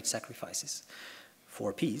great sacrifices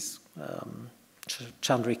for peace.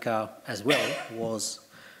 Chandrika, as well, was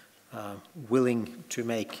willing to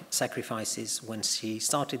make sacrifices when she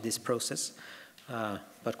started this process,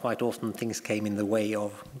 but quite often things came in the way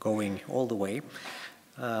of going all the way.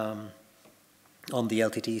 On the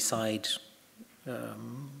LTTE side,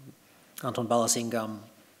 Anton Balasingham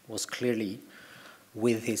was clearly,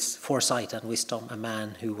 with his foresight and wisdom, a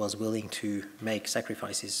man who was willing to make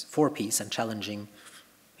sacrifices for peace and challenging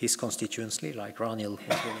his constituency, like Ranil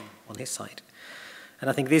was willing on his side. And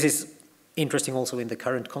I think this is interesting also in the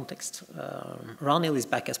current context. Ranil is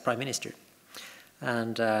back as Prime Minister,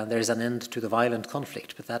 and there is an end to the violent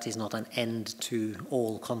conflict, but that is not an end to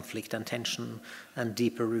all conflict and tension and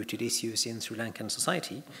deeper-rooted issues in Sri Lankan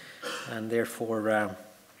society. And therefore,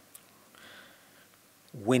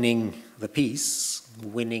 winning the peace,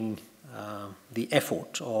 winning the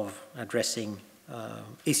effort of addressing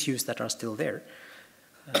issues that are still there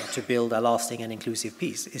to build a lasting and inclusive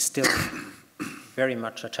peace is still very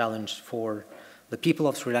much a challenge for the people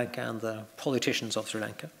of Sri Lanka and the politicians of Sri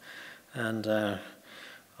Lanka. And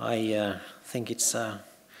I think it's an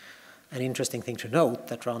interesting thing to note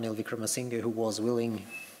that Ranil Wickremesinghe, who was willing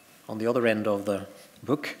on the other end of the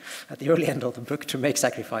book, at the early end of the book, to make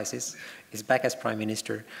sacrifices, is back as Prime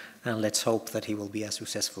Minister, and let's hope that he will be a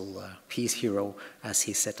successful peace hero as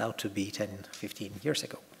he set out to be 10, 15 years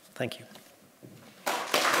ago. Thank you.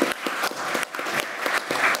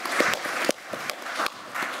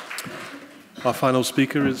 Our final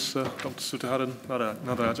speaker is Dr. Sutaharan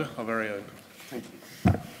Nadaraja, our very own. Thank you.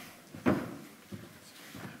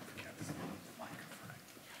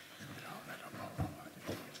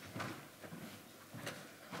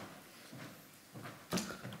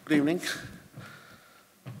 Good evening.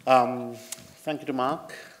 Thank you to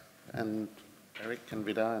Mark and Eric and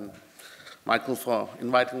Vida and Michael for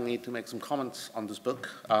inviting me to make some comments on this book.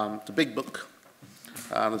 It's a big book.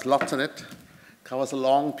 There's lots in it. Covers a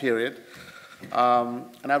long period.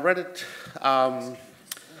 And I've read it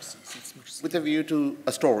with a view to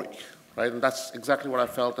a story, right? And that's exactly what I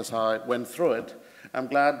felt as I went through it. I'm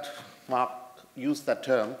glad Mark used that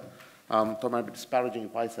term. Thought it might be disparaging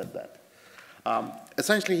if I said that.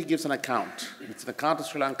 Essentially, he gives an account. It's an account of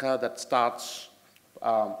Sri Lanka that starts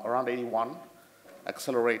around 81,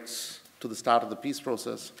 accelerates to the start of the peace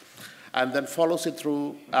process, and then follows it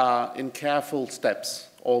through in careful steps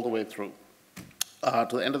all the way through. To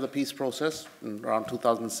the end of the peace process in around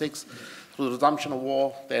 2006, through the resumption of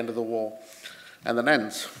war, the end of the war, and then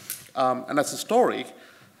ends. And as a story,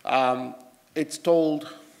 it's told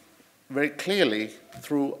very clearly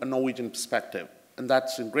through a Norwegian perspective. And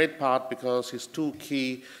that's in great part because his two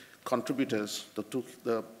key contributors, the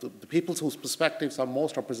people whose perspectives are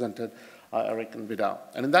most represented, are Eric and Vida.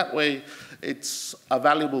 And in that way, it's a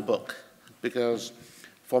valuable book because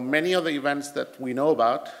for many of the events that we know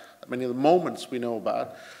about, many of the moments we know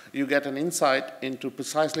about, you get an insight into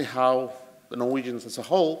precisely how the Norwegians as a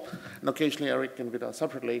whole, and occasionally Eric and Vida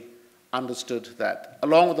separately, understood that,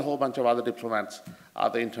 along with a whole bunch of other diplomats,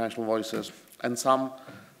 other international voices, and some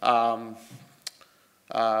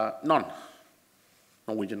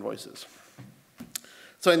non-Norwegian voices.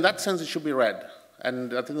 So in that sense, it should be read.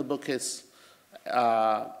 And I think the book is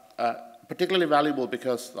particularly valuable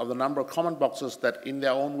because of the number of comment boxes that, in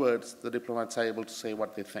their own words, the diplomats are able to say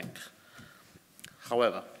what they think.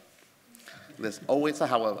 However, there's always a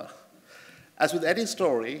however. As with any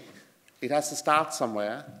story, it has to start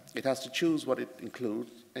somewhere, it has to choose what it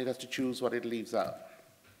includes, and it has to choose what it leaves out.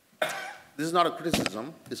 This is not a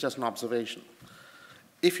criticism, it's just an observation.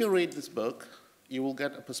 If you read this book, you will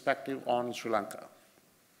get a perspective on Sri Lanka.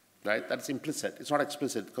 Right? That's implicit. It's not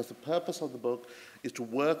explicit because the purpose of the book is to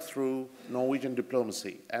work through Norwegian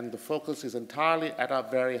diplomacy, and the focus is entirely at a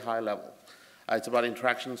very high level. It's about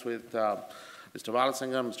interactions with Mr.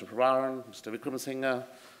 Balasingham, Mr. Prabharan, Mr. Wickremesinghe,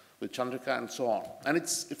 with Chandrika, and so on. And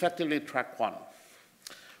it's effectively track one.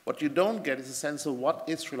 What you don't get is a sense of what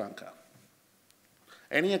is Sri Lanka.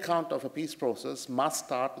 Any account of a peace process must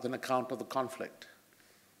start with an account of the conflict.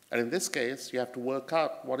 And in this case, you have to work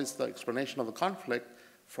out what is the explanation of the conflict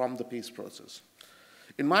from the peace process.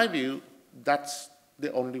 In my view, that's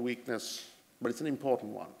the only weakness, but it's an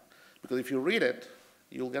important one. Because if you read it,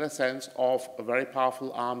 you'll get a sense of a very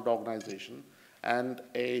powerful armed organization and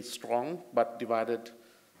a strong but divided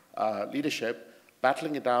leadership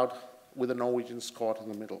battling it out with the Norwegians caught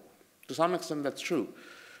in the middle. To some extent, that's true.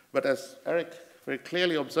 But as Eric very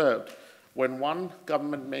clearly observed, when one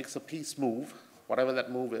government makes a peace move, whatever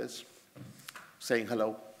that move is, saying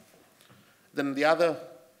hello, then the other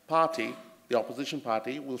party, the opposition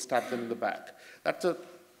party, will stab them in the back. It's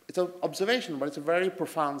an observation, but it's a very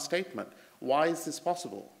profound statement. Why is this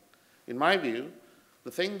possible? In my view,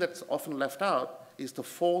 the thing that's often left out is the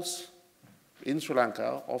force in Sri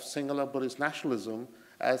Lanka of singular Buddhist nationalism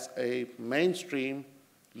as a mainstream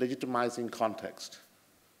legitimizing context.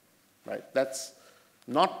 Right? That's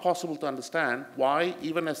not possible to understand why,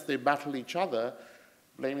 even as they battle each other,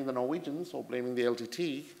 blaming the Norwegians or blaming the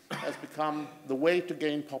LTTE has become the way to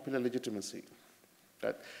gain popular legitimacy.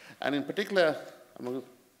 Right? And in particular, I'm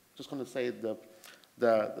just going to say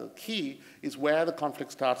the key is where the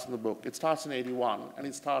conflict starts in the book. It starts in '81, and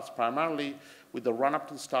it starts primarily with the run-up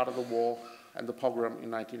to the start of the war and the pogrom in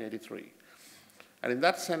 1983. And in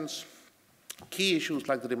that sense, key issues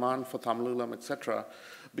like the demand for Tamilulam, etc.,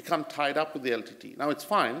 become tied up with the LTTE. Now, it's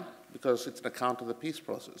fine, because it's an account of the peace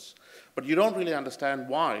process. But you don't really understand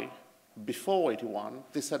why, before '81,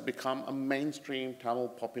 this had become a mainstream Tamil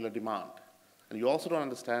popular demand. And you also don't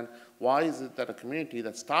understand why is it that a community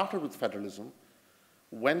that started with federalism,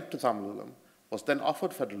 went to Tamilulam, was then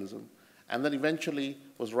offered federalism, and then eventually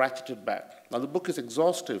was ratcheted back. Now, the book is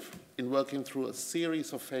exhaustive in working through a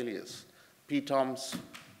series of failures. PTOMs,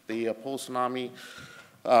 the post-tsunami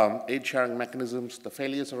aid-sharing mechanisms, the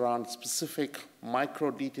failures around specific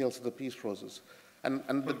micro details of the peace process.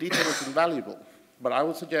 And the detail is invaluable. But I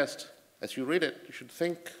would suggest, as you read it, you should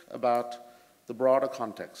think about the broader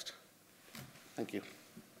context. Thank you.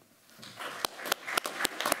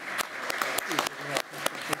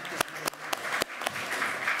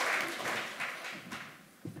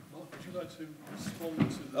 Mark, would you like to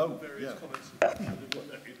respond to the various comments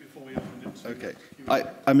before we open it to Okay.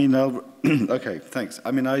 I mean, okay, thanks.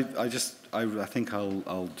 I mean, I think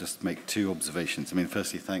I'll just make two observations. I mean,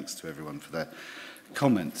 firstly, thanks to everyone for their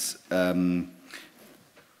comments. I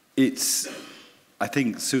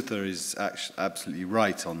think Sutha is absolutely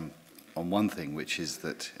right on one thing, which is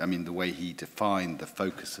that, I mean, the way he defined the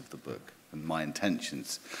focus of the book and my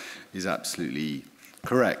intentions is absolutely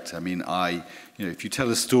correct. I mean, if you tell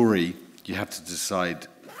a story, you have to decide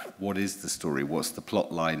what is the story, what's the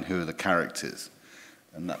plot line, who are the characters.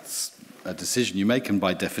 And that's a decision you make, and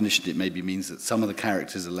by definition it maybe means that some of the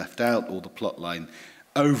characters are left out, or the plot line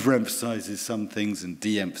overemphasizes some things and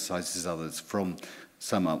de-emphasizes others from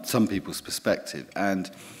some people's perspective.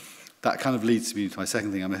 And that kind of leads me to my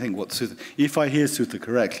second thing. I mean, I think what Sutha, if I hear Sutha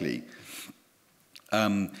correctly,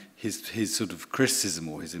 his sort of criticism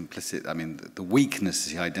or his implicit, I mean, the weakness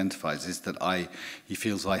he identifies is that he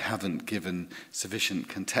feels I haven't given sufficient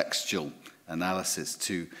contextual analysis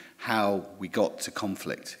to how we got to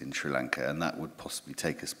conflict in Sri Lanka, and that would possibly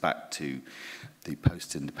take us back to the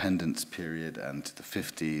post-independence period and to the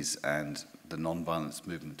 50s and the non-violence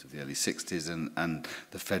movement of the early 60s and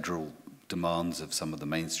the federal demands of some of the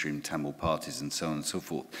mainstream Tamil parties and so on and so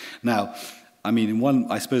forth. Now, I mean,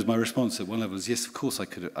 I suppose my response at one level is, yes, of course I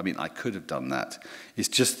could have done that. It's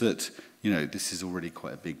just that, this is already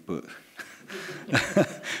quite a big book.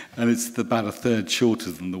 And it's about a third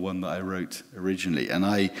shorter than the one that I wrote originally. And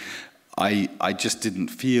I just didn't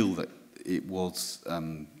feel that it was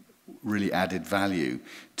really added value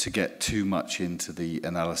to get too much into the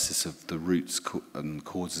analysis of the roots and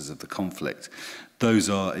causes of the conflict. Those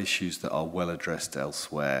are issues that are well addressed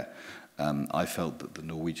elsewhere. I felt that the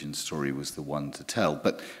Norwegian story was the one to tell.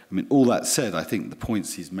 But, I mean, all that said, I think the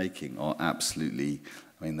points he's making are absolutely,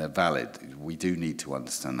 I mean, they're valid. We do need to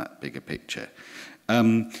understand that bigger picture.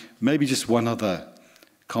 Maybe just one other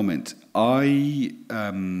comment.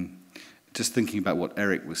 Just thinking about what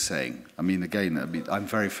Eric was saying, I mean, again, I'm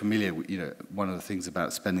very familiar with, one of the things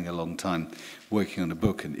about spending a long time working on a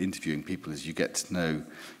book and interviewing people is you get to know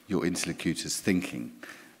your interlocutor's thinking,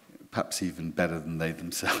 perhaps even better than they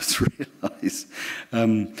themselves realise.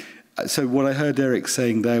 So what I heard Eric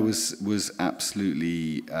saying there was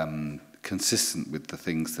absolutely consistent with the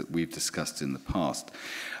things that we've discussed in the past.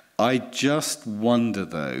 I just wonder,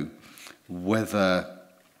 though, whether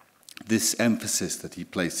this emphasis that he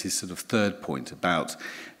placed, his sort of third point about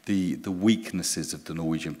the weaknesses of the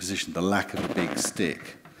Norwegian position, the lack of a big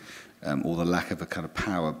stick, or the lack of a kind of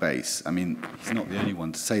power base. I mean, he's not the only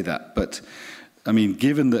one to say that, but I mean,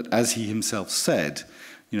 given that, as he himself said,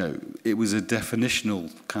 it was a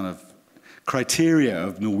definitional kind of criteria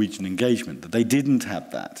of Norwegian engagement, that they didn't have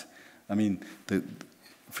that. I mean,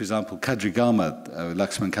 for example, Kadrigama,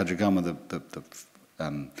 Lakshman Kadrigama, the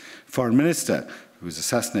foreign minister who was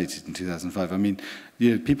assassinated in 2005. I mean,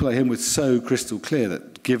 you know, people like him were so crystal clear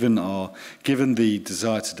that given the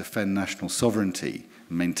desire to defend national sovereignty,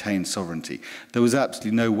 maintain sovereignty, there was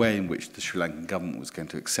absolutely no way in which the Sri Lankan government was going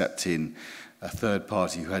to accept in a third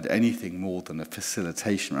party who had anything more than a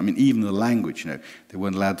facilitation. I mean, even the language, you know, they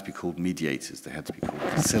weren't allowed to be called mediators, they had to be called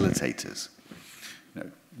facilitators, you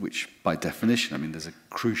know, which by definition, I mean, there's a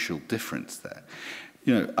crucial difference there.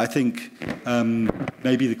 You know, I think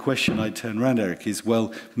maybe the question I'd turn around, Eric, is,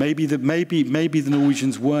 well, maybe the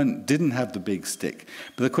Norwegians didn't have the big stick.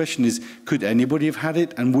 But the question is, could anybody have had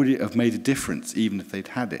it, and would it have made a difference even if they'd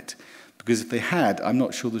had it? Because if they had, I'm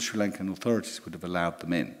not sure the Sri Lankan authorities would have allowed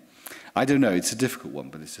them in. I don't know, it's a difficult one,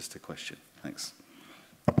 but it's just a question. Thanks.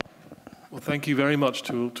 Well, thank you very much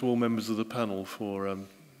to all members of the panel for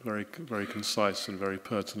very concise and very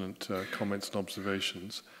pertinent comments and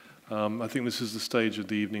observations. I think this is the stage of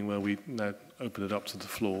the evening where we now open it up to the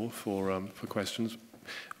floor for questions.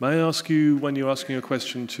 May I ask you, when you're asking a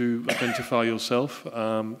question, to identify yourself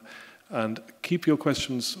and keep your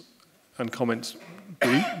questions and comments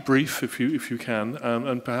brief if you can,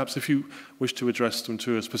 and perhaps if you wish to address them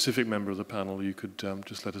to a specific member of the panel, you could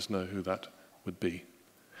just let us know who that would be.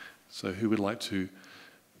 So who would like to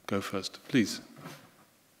go first? Please.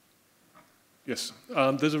 Yes,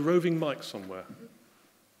 there's a roving mic somewhere.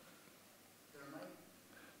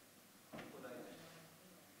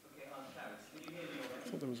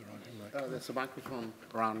 There's a microphone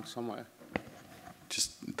around somewhere.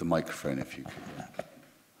 Just the microphone, if you could.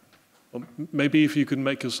 Well, maybe if you can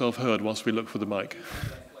make yourself heard whilst we look for the mic.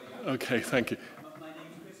 Okay, thank you.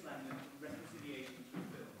 My name is Chris Langdon from Reconciliation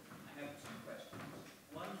Through Film. I have two questions.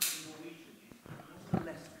 One in Norwegian.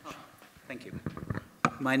 Thank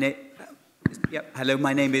you. Hello,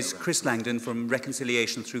 my name is Chris Langdon from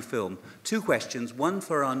Reconciliation Through Film. Two questions, one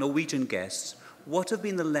for our Norwegian guests. What have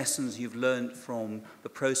been the lessons you've learned from the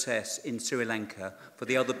process in Sri Lanka for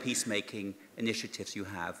the other peacemaking initiatives you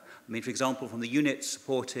have? I mean, for example, from the units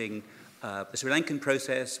supporting the Sri Lankan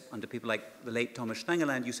process under people like the late Thomas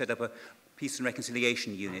Stangeland, you set up a Peace and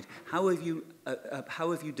Reconciliation Unit. How have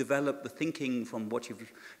you developed the thinking from what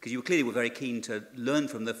you've, because you clearly were very keen to learn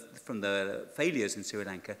from the failures in Sri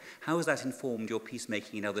Lanka. How has that informed your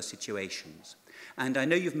peacemaking in other situations? And I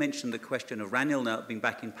know you've mentioned the question of Ranil now being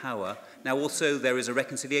back in power. Now also there is a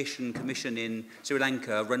reconciliation commission in Sri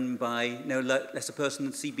Lanka run by no less a person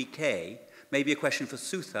than CBK. Maybe a question for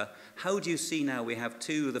Sutha. How do you see now we have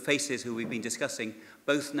two of the faces who we've been discussing,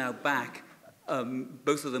 both now back,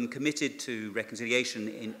 both of them committed to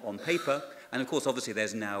reconciliation on paper, and of course obviously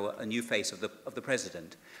there's now a new face of the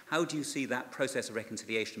president. How do you see that process of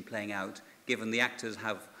reconciliation playing out, given the actors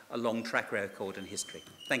have a long track record and history?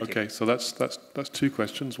 Thank you. Okay, so that's two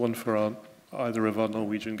questions, one for either of our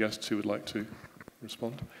Norwegian guests who would like to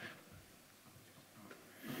respond.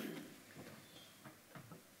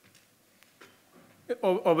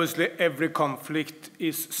 Obviously, every conflict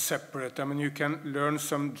is separate. I mean, you can learn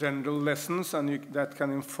some general lessons, and that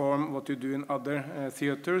can inform what you do in other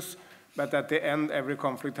theaters. But at the end, every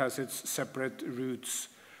conflict has its separate roots.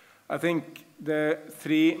 I think the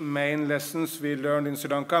three main lessons we learned in Sri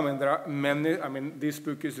Lanka, I mean, there are many, I mean, this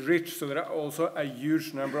book is rich, so there are also a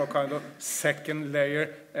huge number of kind of second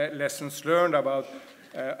layer lessons learned about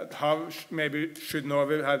how maybe should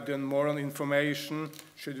Norway have done more on information,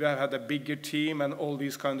 should we have had a bigger team, and all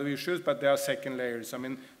these kind of issues, but there are second layers. I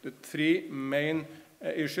mean, the three main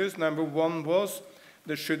issues. Number one was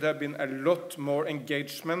there should have been a lot more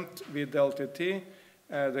engagement with the LTTE.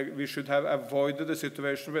 We should have avoided the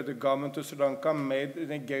situation where the government of Sri Lanka made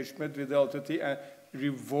an engagement with the LTTE a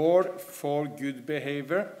reward for good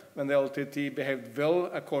behavior. When the LTTE behaved well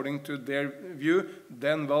according to their view,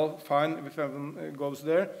 then well, fine, if everyone goes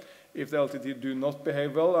there. If the LTTE do not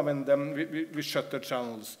behave well, I mean, then we shut the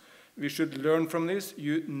channels. We should learn from this.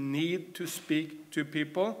 You need to speak to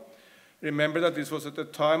people. Remember that this was at the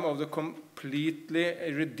time of the completely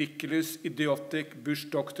ridiculous, idiotic Bush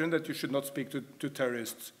doctrine that you should not speak to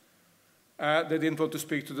terrorists. They didn't want to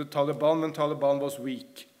speak to the Taliban when Taliban was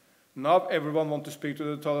weak. Now everyone wants to speak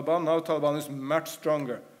to the Taliban. Now Taliban is much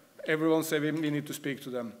stronger. Everyone says we need to speak to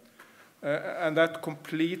them. And that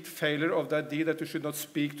complete failure of the idea that you should not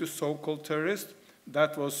speak to so-called terrorists,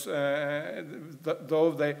 that was,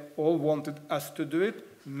 though they all wanted us to do it,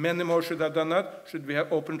 many more should have done that. Should we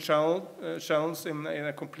have open channels in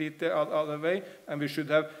a completely other way? And we should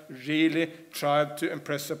have really tried to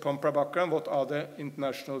impress upon Prabhakaran what are the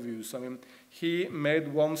international views. I mean, he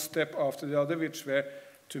made one step after the other, which were,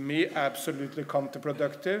 to me, absolutely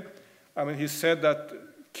counterproductive. I mean, he said that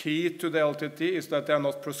key to the LTTE is that they are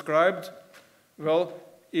not proscribed. Well,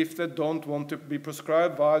 if they don't want to be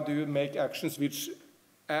proscribed, why do you make actions which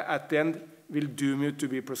at the end will doom you to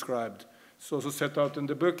be proscribed? So also set out in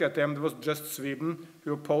the book, at the end it was just Sweden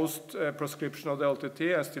who opposed proscription of the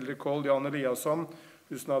LTTE. I still recall Jan Eliasson,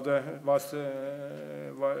 who's now the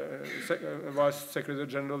Vice Secretary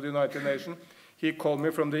General of the United Nations. He called me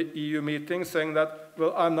from the EU meeting saying that,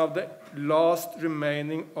 well, I'm now the last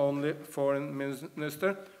remaining only foreign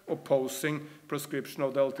minister opposing proscription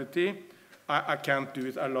of the LTTE. I can't do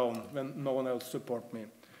it alone when no one else supports me.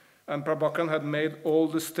 And Prabhakaran had made all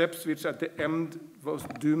the steps which at the end was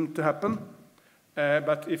doomed to happen.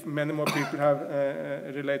 But if many more people have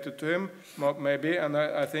related to him, maybe, and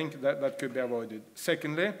I think that could be avoided.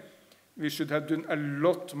 Secondly, we should have done a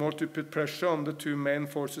lot more to put pressure on the two main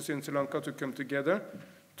forces in Sri Lanka to come together.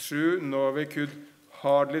 True, Norway could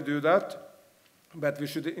hardly do that, but we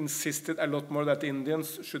should have insisted a lot more that the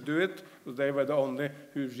Indians should do it, because they were the only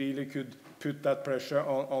who really could put that pressure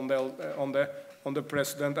on the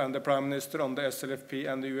president and the prime minister, on the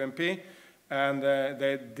SLFP and the UNP, and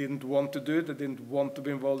they didn't want to do it. They didn't want to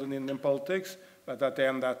be involved in Indian politics, but at the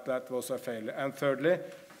end that was a failure. And thirdly,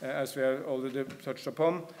 as we have already touched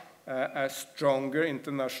upon, a stronger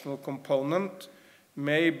international component.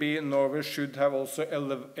 Maybe Norway should have also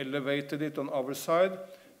elevated it on our side,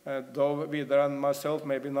 though Vidar and myself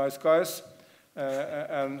may be nice guys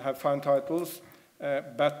and have fine titles.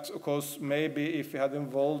 But of course, maybe if we had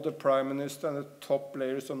involved the Prime Minister and the top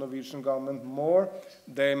players of the Norwegian government more,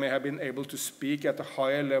 they may have been able to speak at a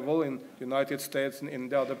higher level in the United States and in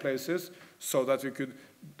the other places, so that we could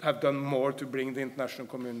have done more to bring the international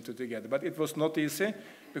community together. But it was not easy,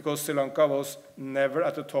 because Sri Lanka was never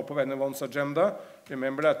at the top of anyone's agenda.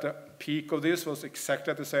 Remember that the peak of this was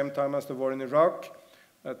exactly at the same time as the war in Iraq,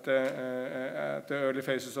 at the early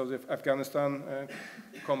phases of the Afghanistan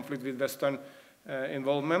conflict with Western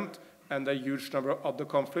involvement, and a huge number of other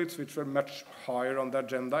conflicts which were much higher on the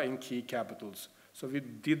agenda in key capitals. So we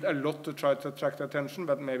did a lot to try to attract attention,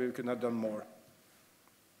 but maybe we could have done more.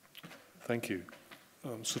 Thank you.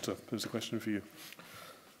 Sutta, there's a question for you.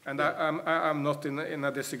 And I'm not in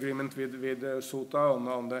a disagreement with Sutta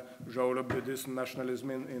on the role of Buddhist nationalism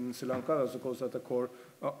in Sri Lanka. That's of course at the core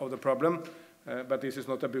of the problem. But this is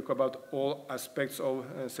not a book about all aspects of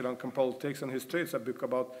Sri Lankan politics and history. It's a book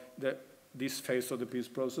about this phase of the peace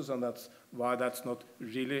process, and that's why that's not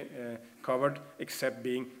really covered, except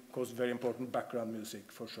being, of course, very important background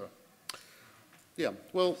music, for sure. Yeah,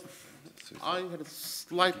 well, I had a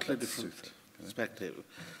slightly different perspective.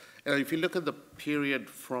 If you look at the period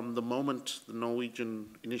from the moment the Norwegian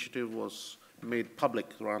initiative was made public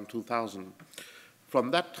around 2000,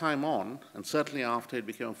 from that time on, and certainly after it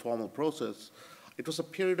became a formal process, it was a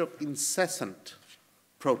period of incessant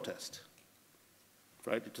protest.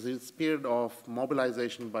 Right? It was a period of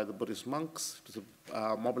mobilization by the Buddhist monks. It was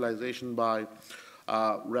a mobilization by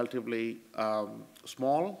relatively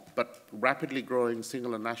small but rapidly growing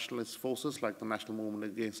singular nationalist forces like the National Movement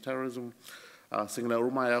Against Terrorism, Sinhala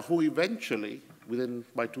Urumaya, who eventually,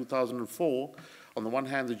 by 2004, on the one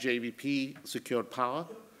hand, the JVP secured power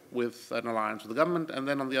with an alliance with the government, and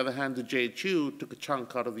then on the other hand, the JHU took a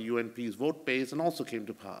chunk out of the UNP's vote base and also came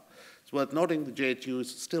to power. It's worth noting the JHU is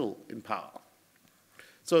still in power.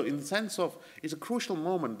 So in the sense of, it's a crucial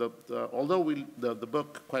moment, although the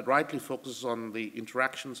book quite rightly focuses on the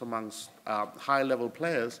interactions amongst high-level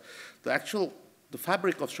players, the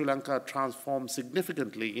fabric of Sri Lanka transformed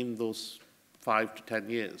significantly in those 5 to 10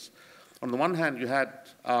 years. On the one hand, you had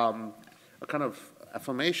a kind of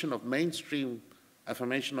affirmation of mainstream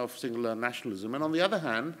affirmation of singular nationalism, and on the other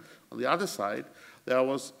hand, on the other side, there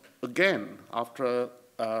was, again, after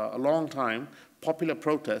a long time, popular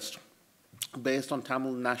protest based on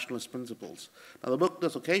Tamil nationalist principles. Now, the book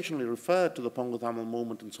does occasionally refer to the Pongo Tamil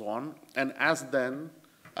movement and so on, and as then,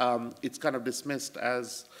 it's kind of dismissed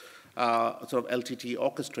as sort of LTTE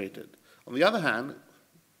orchestrated. On the other hand,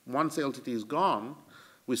 once LTTE is gone,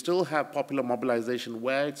 we still have popular mobilization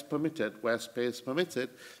where it's permitted, where space permits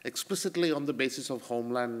it, explicitly on the basis of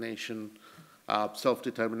homeland nation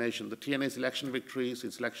self-determination. The TNA's election victories,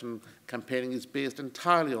 its election campaigning is based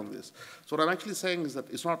entirely on this. So what I'm actually saying is that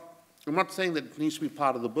I'm not saying that it needs to be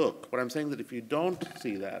part of the book, but I'm saying that if you don't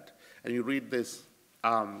see that and you read this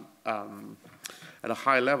at a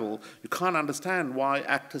high level, you can't understand why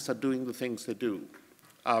actors are doing the things they do.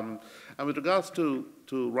 And with regards to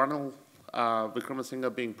Ranil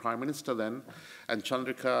Wickremesinghe being Prime Minister then, and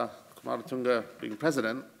Chandrika Kumaratunga being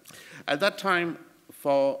President, at that time,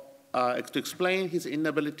 to explain his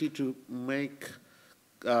inability to make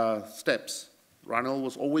steps, Ranil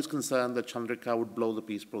was always concerned that Chandrika would blow the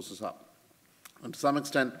peace process up. And to some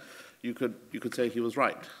extent, you could say he was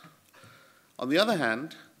right. On the other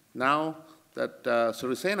hand, now that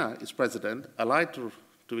Sirisena is president, allied to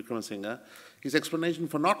Wickremesinghe, his explanation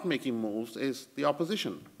for not making moves is the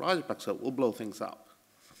opposition, Rajapaksa, will blow things up.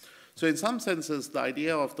 So in some senses, the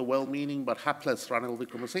idea of the well-meaning but hapless Ranil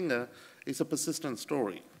Wickremesinghe is a persistent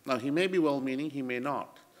story. Now, he may be well-meaning, he may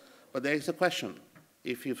not. But there is a question.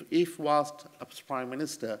 If whilst as Prime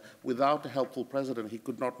Minister, without a helpful president, he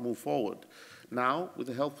could not move forward, now, with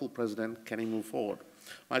a helpful president, can he move forward?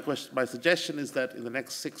 My suggestion is that in the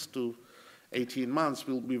next 6 to 18 months,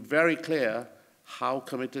 we'll be very clear how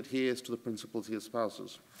committed he is to the principles he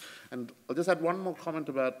espouses. And I'll just add one more comment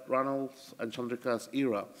about Ranil's and Chandrika's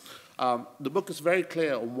era. The book is very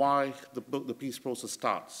clear on why the peace process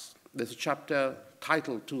starts. There's a chapter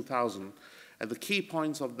titled 2000, and the key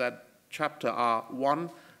points of that chapter are, one,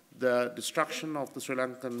 the destruction of the Sri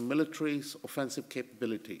Lankan military's offensive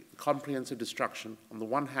capability, the comprehensive destruction on the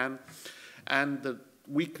one hand, and the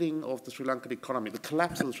weakening of the Sri Lankan economy, the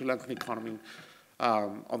collapse of the Sri Lankan economy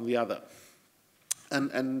on the other.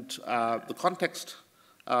 And the context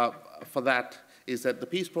for that is that the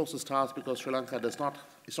peace process starts because Sri Lanka is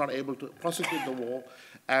not able to prosecute the war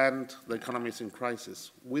and the economy is in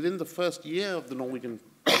crisis. Within the first year of the Norwegian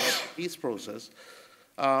peace process,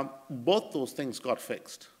 both those things got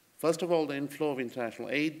fixed. First of all, the inflow of international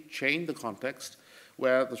aid changed the context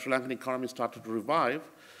where the Sri Lankan economy started to revive.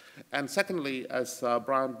 And secondly, as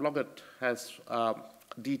Brian Bloggatt has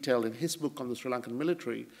detailed in his book on the Sri Lankan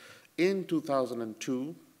military, in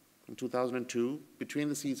 2002, between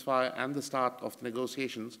the ceasefire and the start of the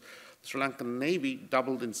negotiations, the Sri Lankan Navy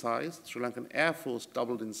doubled in size, the Sri Lankan Air Force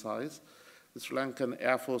doubled in size, the Sri Lankan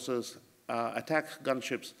Air Force's attack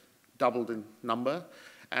gunships doubled in number,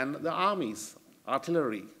 and the Army's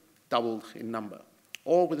artillery doubled in number,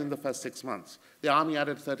 all within the first 6 months. The Army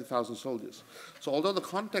added 30,000 soldiers. So although the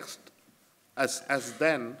context as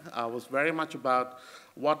then was very much about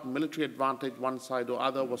what military advantage one side or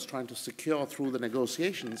other was trying to secure through the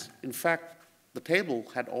negotiations, in fact, the table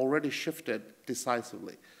had already shifted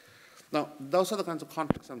decisively. Now, those are the kinds of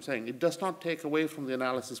contexts I'm saying. It does not take away from the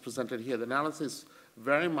analysis presented here. The analysis is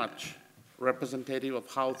very much representative of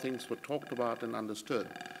how things were talked about and understood.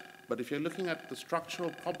 But if you're looking at the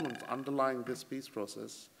structural problems underlying this peace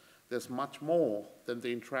process, there's much more than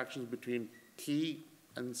the interactions between key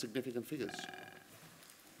and significant figures.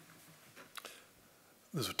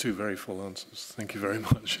 Those were two very full answers. Thank you very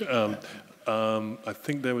much. I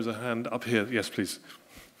think there was a hand up here. Yes, please. Thank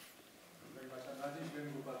you very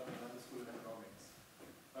much. I'm Rajesh Venugopal from the London School of Economics.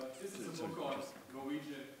 This is a book on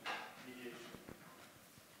Norwegian mediation.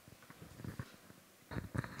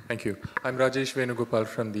 Thank you. I'm Rajesh Venugopal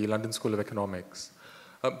from the London School of Economics.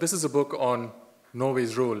 This is a book on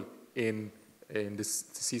Norway's role in this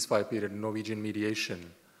ceasefire period, Norwegian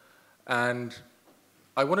mediation. And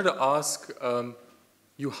I wanted to ask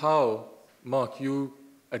you how, Mark, you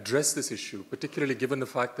address this issue, particularly given the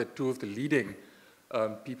fact that two of the leading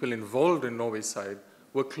people involved in Norway's side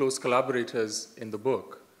were close collaborators in the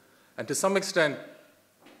book. And to some extent,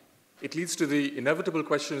 it leads to the inevitable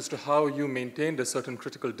question as to how you maintained a certain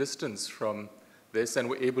critical distance from this and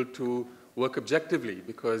were able to work objectively,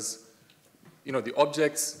 because the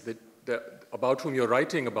objects about whom you're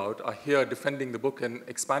writing about are here defending the book and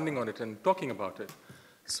expanding on it and talking about it.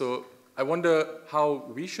 So I wonder how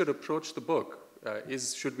we should approach the book.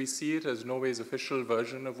 Should we see it as Norway's official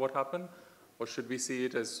version of what happened, or should we see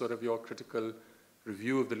it as sort of your critical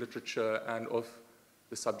review of the literature and of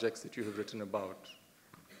the subjects that you have written about?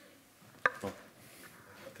 Well,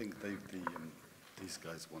 I think these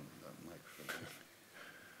guys want that microphone.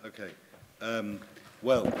 Okay.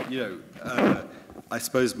 Well, I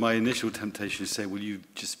suppose my initial temptation is to say, well, you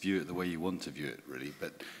just view it the way you want to view it, really.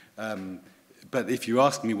 But if you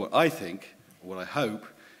ask me what I think, or what I hope,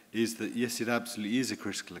 is that, yes, it absolutely is a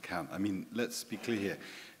critical account. I mean, let's be clear here.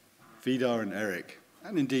 Vidar and Eric,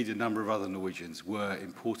 and indeed a number of other Norwegians, were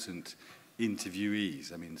important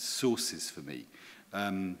interviewees, sources for me.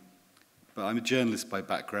 But I'm a journalist by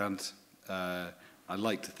background. I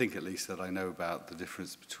like to think, at least, that I know about the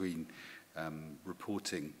difference between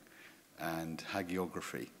reporting and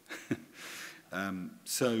hagiography. I've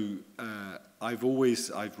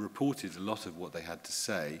reported a lot of what they had to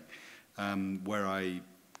say. Where I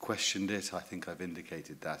questioned it, I think I've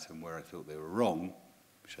indicated that, and where I thought they were wrong,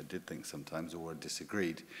 which I did think sometimes, or I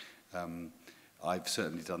disagreed, I've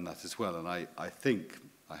certainly done that as well. And I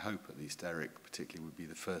hope at least Eric particularly would be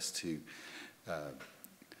the first to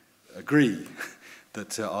agree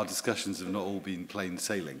that our discussions have not all been plain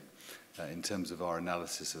sailing in terms of our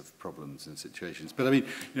analysis of problems and situations. But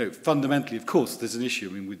fundamentally, of course, there's an issue.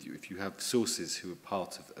 With you, if you have sources who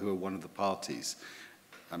are one of the parties,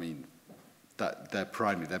 that they're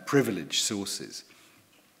primary, they're privileged sources.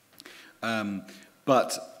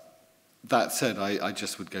 But that said, I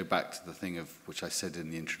just would go back to the thing of which I said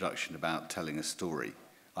in the introduction about telling a story.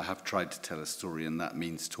 I have tried to tell a story, and that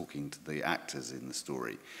means talking to the actors in the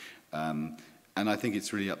story. And I think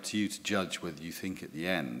it's really up to you to judge whether you think at the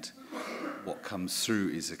end what comes through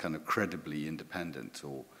is a kind of credibly independent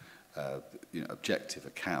or objective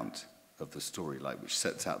account of the story, like which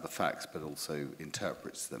sets out the facts but also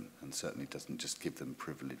interprets them and certainly doesn't just give them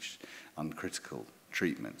privileged, uncritical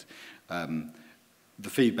treatment. The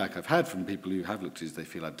feedback I've had from people who have looked is they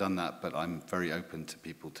feel I've done that, but I'm very open to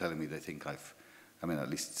people telling me they think at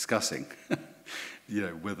least discussing,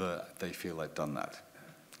 whether they feel I've done that.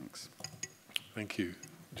 Thanks. Thank you.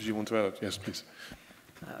 Did you want to add? Yes, please.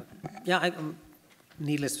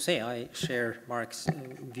 Needless to say, I share Mark's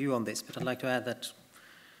view on this, but I'd like to add that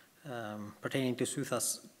pertaining to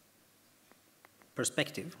Sutha's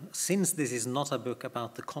perspective, since this is not a book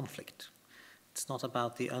about the conflict, it's not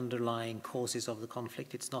about the underlying causes of the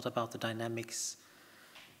conflict, it's not about the dynamics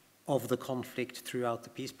of the conflict throughout the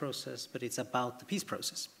peace process, but it's about the peace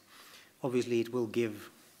process. Obviously, it will give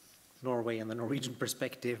Norway and the Norwegian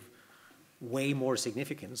perspective way more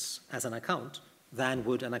significance as an account than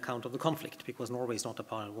would an account of the conflict, because Norway is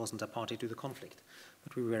wasn't a party to the conflict,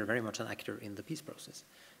 but we were very much an actor in the peace process.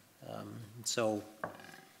 So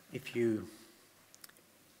if you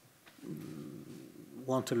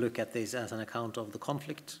want to look at this as an account of the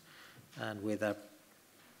conflict and with a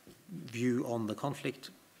view on the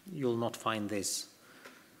conflict, you'll not find this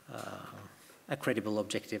a credible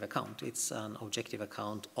objective account. It's an objective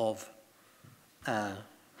account of a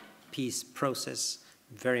peace process,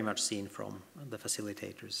 very much seen from the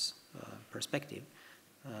facilitator's perspective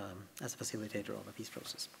as a facilitator of a peace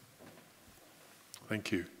process.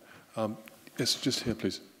 Thank you. Yes, just here,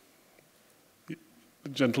 please.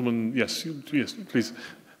 Gentlemen, yes, please.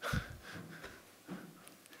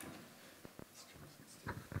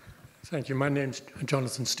 Thank you. My name's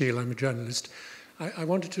Jonathan Steele. I'm a journalist. I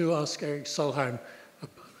wanted to ask Erik Solheim a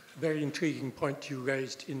very intriguing point you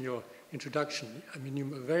raised in your introduction. I mean, you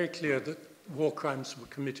were very clear that war crimes were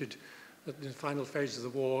committed at the final phase of the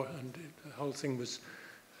war, and the whole thing was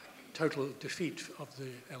total defeat of the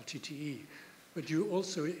LTTE. But you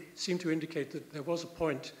also seem to indicate that there was a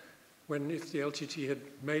point when, if the LTTE had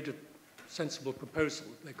made a sensible proposal,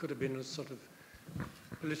 there could have been a sort of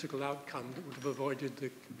political outcome that would have avoided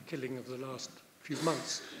the killing of the last few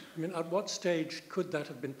months. I mean, at what stage could that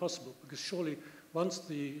have been possible? Because surely once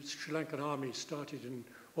the Sri Lankan Army started in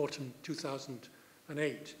autumn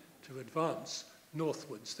 2008 to advance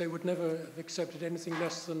northwards, they would never have accepted anything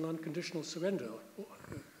less than unconditional surrender,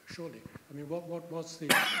 surely. I mean, what was the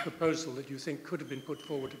proposal that you think could have been put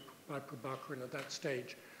forward by Prabhakaran at that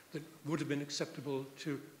stage that would have been acceptable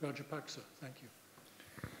to Rajapaksa? Thank you.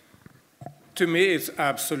 To me, it's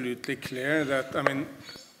absolutely clear that, I mean,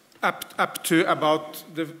 up to about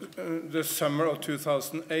the summer of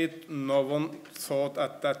 2008, no one thought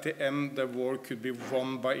that at the end the war could be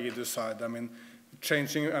won by either side. I mean,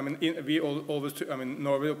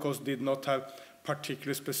 Norway, of course, did not have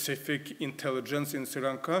particularly specific intelligence in Sri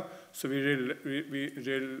Lanka, so we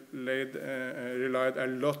relied a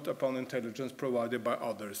lot upon intelligence provided by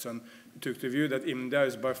others, and we took the view that India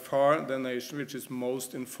is by far the nation which is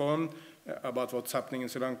most informed about what's happening in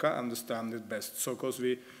Sri Lanka, understand it best. So, of course,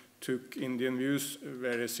 we took Indian views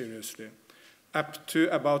very seriously. Up to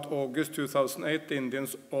about August 2008, the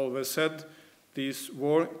Indians always said this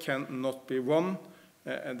war cannot be won,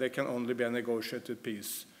 and there can only be a negotiated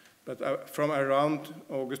peace. But from around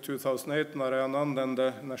August 2008, Narayanan, then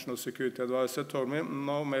the National Security Advisor, told me,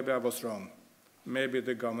 no, maybe I was wrong. Maybe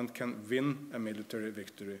the government can win a military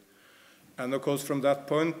victory. And of course, from that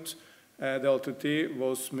point, the LTTE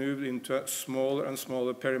was moved into a smaller and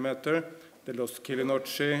smaller perimeter. They lost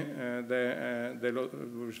Kilinochi,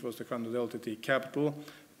 which was the kind of the LTTE capital,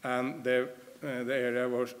 and the area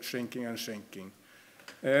was shrinking and shrinking.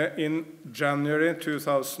 In January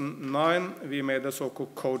 2009, we made a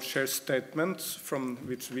so-called code-share statement from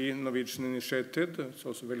which we, Norwegian, initiated. It's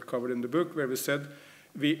also well covered in the book, where we said,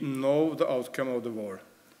 we know the outcome of the war.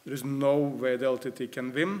 There is no way the LTTE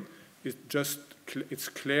can win. It's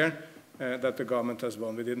clear that the government has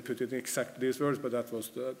won. We didn't put it in exactly these words, but that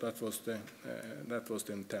was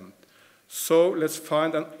the intent. So let's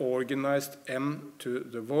find an organized end to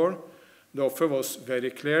the war. The offer was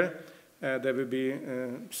very clear. There will be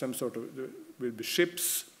some sort of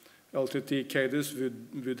ships. LTTE cadres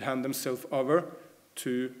would hand themselves over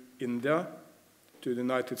to India, to the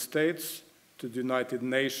United States, to the United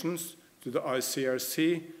Nations, to the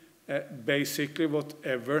ICRC, basically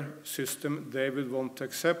whatever system they would want to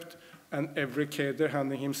accept, and every cadre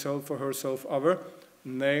handing himself or herself over,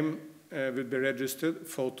 name would be registered,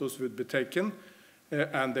 photos would be taken,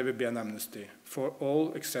 and there would be an amnesty for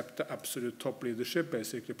all except the absolute top leadership,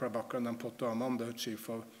 basically Prabhakaran and Pottuaman, the chief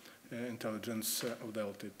of intelligence of the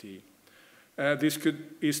LTTE. This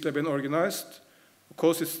could easily have been organized. Of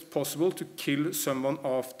course, it's possible to kill someone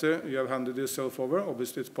after you have handed yourself over.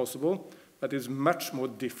 Obviously, it's possible, but it's much more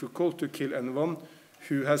difficult to kill anyone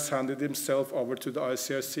who has handed himself over to the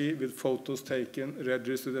ICRC with photos taken,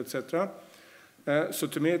 registered, etc. So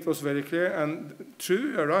to me, it was very clear, and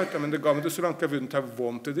true, you're right. I mean, the government of Sri Lanka wouldn't have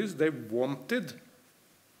wanted this. They wanted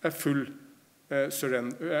a full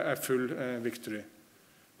surrender, a full victory.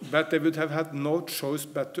 But they would have had no choice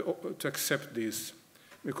but to accept this.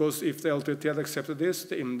 Because if the LTTE had accepted this,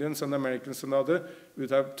 the Indians and Americans and others would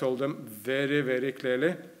have told them very, very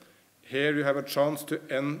clearly, here you have a chance to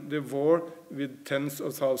end the war with tens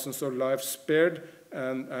of thousands of lives spared,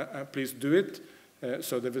 and please do it.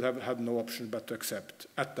 So they would have had no option but to accept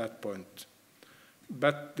at that point.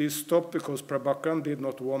 But this stopped because Prabhakaran did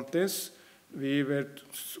not want this. We were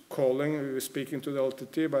speaking to the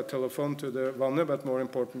LTTE by telephone to the Vanne, but more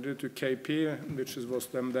importantly to KP, which was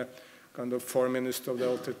then the kind of foreign minister of the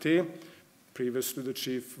LTTE, previously the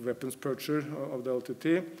chief weapons purchaser of the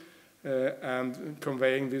LTTE, and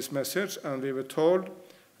conveying this message. And we were told,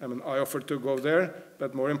 I mean, I offered to go there,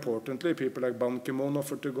 but more importantly, people like Ban Ki-moon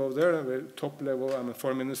offered to go there, and the top level, I mean,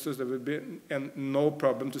 foreign ministers, there would be no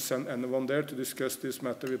problem to send anyone there to discuss this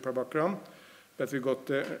matter with Prabhakaran. But we got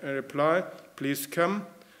a reply, please come,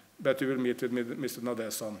 but you will meet with Mr.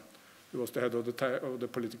 Nadesan, who was the head of the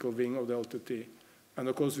political wing of the LTTE. And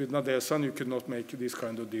of course, with Nadesan, you could not make this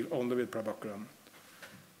kind of deal, only with Prabhakaran.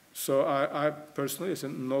 So I personally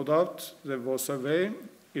said, no doubt, there was a way.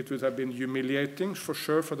 It would have been humiliating, for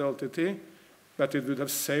sure, for the LTTE, but it would have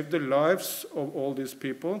saved the lives of all these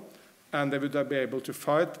people, and they would have been able to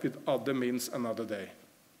fight with other means another day.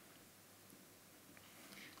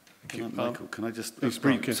 Michael, can I just...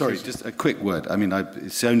 sorry, just a quick word. I mean,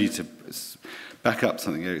 it's only to back up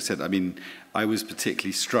something Eric said. I mean, I was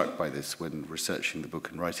particularly struck by this when researching the book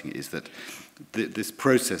and writing it, is that this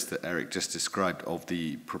process that Eric just described of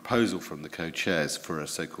the proposal from the co-chairs for a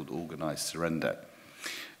so-called organised surrender,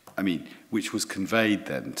 I mean, which was conveyed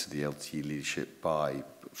then to the LTTE leadership by,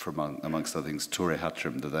 amongst other things, Tore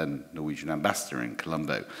Hatram, the then Norwegian ambassador in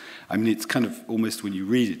Colombo. I mean, it's kind of almost, when you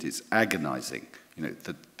read it, it's agonizing. You know,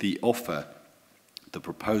 the offer, the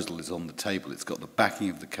proposal is on the table. It's got the backing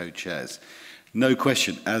of the co-chairs. No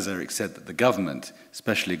question, as Eric said, that the government,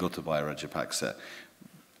 especially Gotabaya Rajapaksa,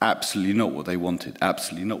 absolutely not what they wanted,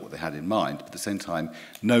 absolutely not what they had in mind. But at the same time,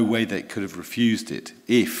 no way they could have refused it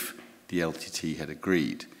if the LTTE had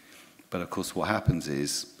agreed. But of course, what happens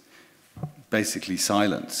is basically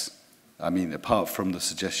silence. I mean, apart from the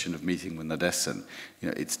suggestion of meeting with Nadesan, you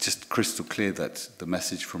know, it's just crystal clear that the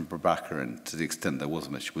message from Prabhakaran, to the extent there was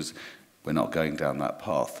much, was we're not going down that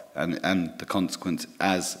path. And the consequence,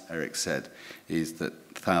 as Eric said, is that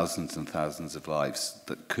thousands and thousands of lives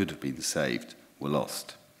that could have been saved were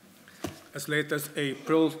lost. As late as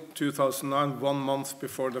April 2009, 1 month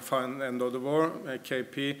before the final end of the war,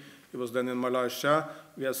 KP, he was then in Malaysia.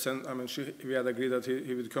 We had sent, I mean, we had agreed that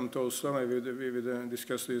he would come to Oslo, and we would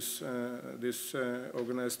discuss this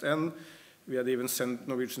organized end. We had even sent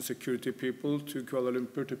Norwegian security people to Kuala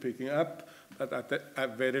Lumpur to pick him up, but at the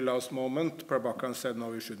very last moment, Prabhakaran said, no,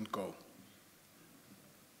 we shouldn't go.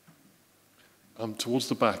 Towards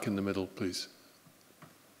the back in the middle, please.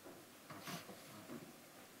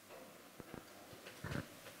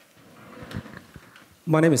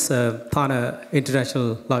 My name is Thana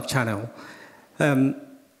International Live Channel.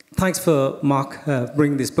 Thanks for Mark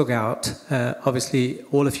bringing this book out. Obviously,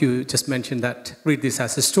 all of you just mentioned that read this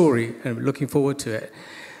as a story, and we're looking forward to it.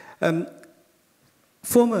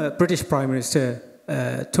 Former British Prime Minister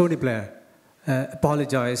Tony Blair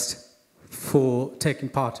apologized for taking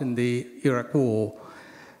part in the Iraq War.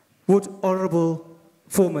 Would Honourable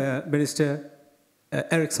former Minister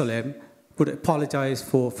Eric Solheim would apologize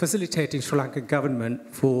for facilitating Sri Lankan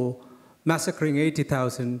government for massacring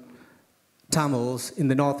 80,000 Tamils in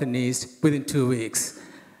the north and east within 2 weeks?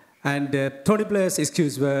 And Tony Blair's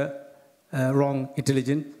excuse were wrong,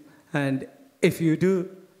 intelligent. And if you do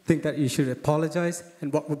think that you should apologize,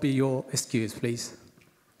 and what would be your excuse, please?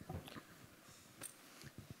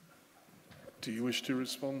 Do you wish to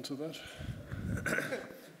respond to that?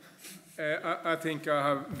 I think I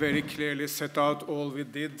have very clearly set out all we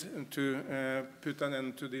did to put an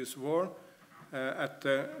end to this war. At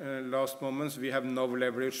the last moments, we have no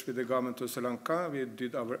leverage with the government of Sri Lanka. We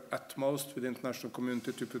did our utmost with the international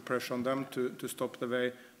community to put pressure on them to stop the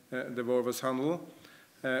way the war was handled.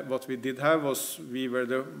 What we did have was we were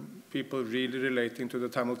the people really relating to the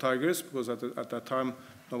Tamil Tigers, because at that time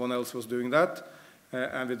no one else was doing that.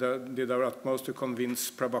 And we did our utmost to convince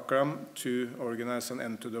Prabhakaran to organize an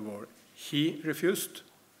end to the war. He refused.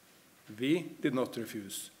 We did not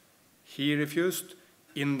refuse. He refused.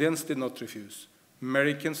 Indians did not refuse.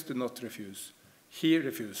 Americans did not refuse. He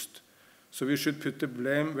refused. So we should put the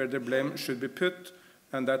blame where the blame should be put,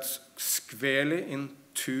 and that's squarely in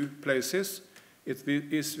two places. It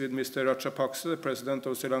is with Mr. Rajapaksa, the president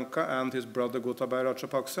of Sri Lanka, and his brother Gotabaya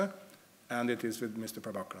Rajapaksa, and it is with Mr.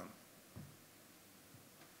 Prabhakaran.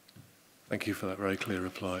 Thank you for that very clear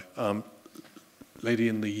reply. Lady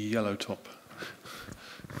in the yellow top.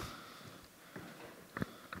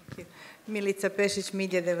 Thank you. Milica Pešić,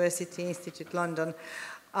 Media Diversity Institute, London.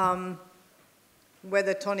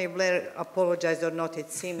 Whether Tony Blair apologized or not,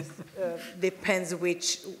 it seems, depends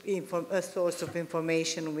which source of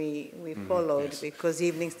information we followed, yes. Because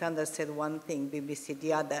Evening Standard said one thing, BBC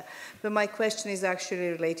the other. But my question is actually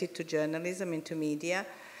related to journalism and to media.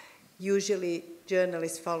 Usually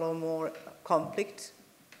journalists follow more conflict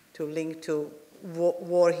to link to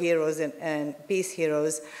war heroes and peace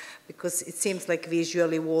heroes, because it seems like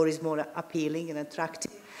visually war is more appealing and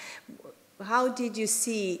attractive. How did you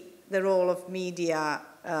see the role of media?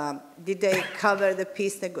 Did they cover the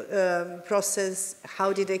peace process?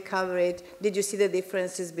 How did they cover it? Did you see the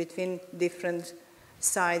differences between different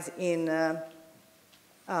sides in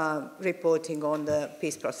reporting on the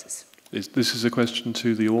peace process? This is a question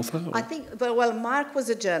to the author? Or? I think, well, Mark was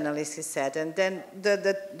a journalist, he said, and then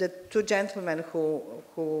the two gentlemen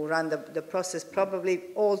who ran the process, probably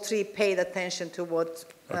all three paid attention to what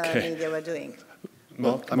media were doing.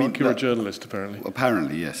 Mark, you're a journalist, apparently.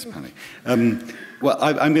 Apparently, yes. Apparently. Well,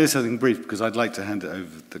 I'm going to say something brief, because I'd like to hand it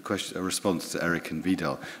over a response to Eric and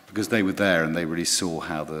Vidal, because they were there and they really saw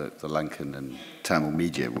how the Lankan and Tamil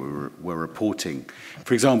media were reporting.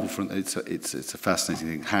 For example, it's a fascinating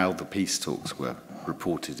thing how the peace talks were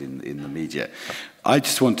reported in the media. I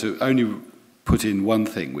just want to only put in one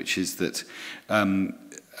thing, which is that an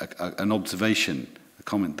observation, a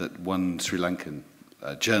comment that one Sri Lankan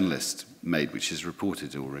journalist made, which is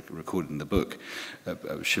reported or recorded in the book,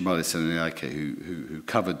 Shimali Senanaike, who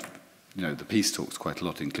covered the peace talks quite a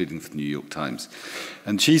lot, including for the New York Times.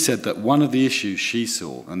 And she said that one of the issues she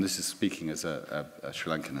saw, and this is speaking as a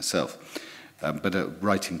Sri Lankan herself, but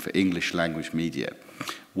writing for English language media,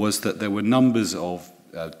 was that there were numbers of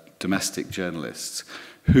domestic journalists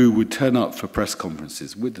who would turn up for press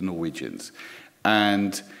conferences with the Norwegians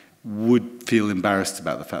and would feel embarrassed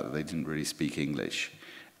about the fact that they didn't really speak English,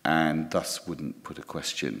 and thus wouldn't put a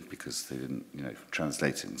question because they didn't,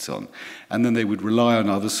 translate it and so on. And then they would rely on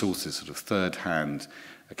other sources, sort of third-hand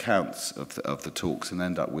accounts of the talks, and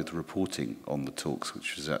end up with reporting on the talks,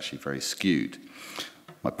 which was actually very skewed.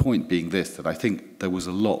 My point being this, that I think there was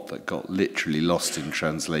a lot that got literally lost in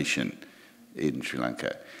translation in Sri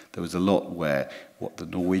Lanka. There was a lot where what the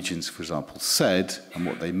Norwegians, for example, said and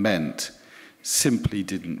what they meant simply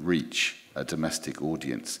didn't reach a domestic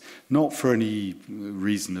audience, not for any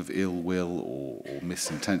reason of ill will or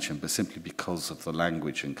misintention, but simply because of the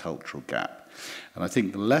language and cultural gap. And I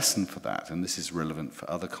think the lesson for that, and this is relevant for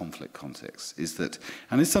other conflict contexts, is that,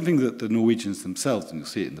 and it's something that the Norwegians themselves, and you'll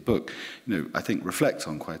see it in the book, I think reflect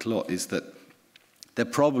on quite a lot, is that there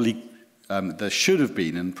probably there should have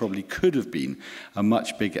been and probably could have been a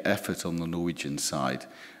much bigger effort on the Norwegian side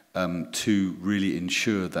to really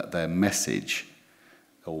ensure that their message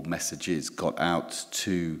or messages got out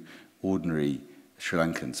to ordinary Sri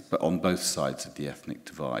Lankans, but on both sides of the ethnic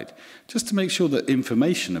divide. Just to make sure that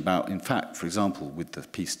information about, in fact, for example, with the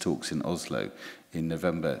peace talks in Oslo in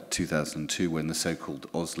November 2002, when the so-called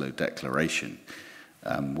Oslo Declaration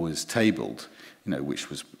was tabled,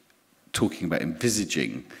 which was talking about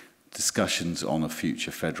envisaging discussions on a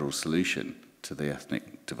future federal solution to the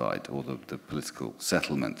ethnic divide, or the political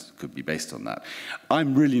settlement could be based on that.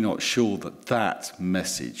 I'm really not sure that that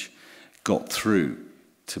message got through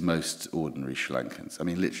to most ordinary Sri Lankans. I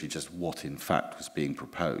mean, literally just what in fact was being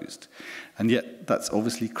proposed. And yet that's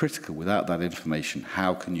obviously critical. Without that information,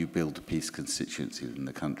 how can you build a peace constituency in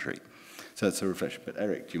the country? So that's a reflection. But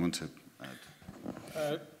Eric, do you want to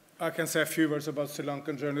add? I can say a few words about Sri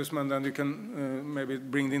Lankan journalism, and then you can maybe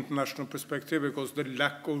bring the international perspective, because the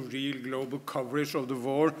lack of real global coverage of the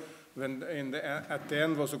war at the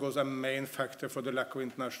end was, of course, a main factor for the lack of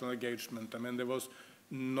international engagement. I mean, there was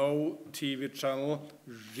no TV channel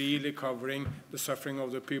really covering the suffering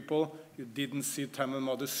of the people. You didn't see Tamil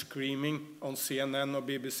mothers screaming on CNN or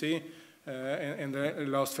BBC. in the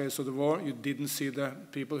last phase of the war. You didn't see the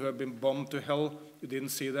people who have been bombed to hell. You didn't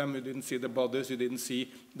see them. You didn't see the bodies. You didn't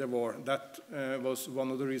see the war. That was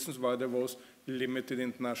one of the reasons why there was limited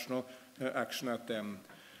international action at the end.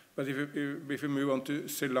 But if we move on to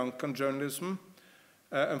Sri Lankan journalism,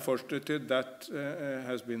 unfortunately, that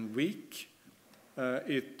has been weak.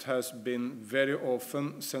 It has been very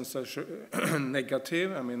often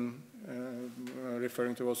negative. I mean,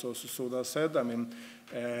 referring to what also Soda said, I mean,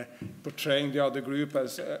 portraying the other group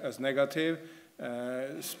as negative,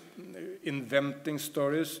 inventing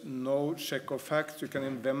stories, no check of facts. You can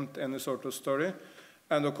invent any sort of story.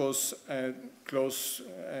 And of course, close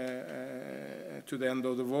to the end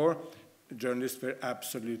of the war, journalists were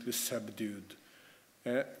absolutely subdued.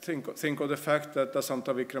 Think of the fact that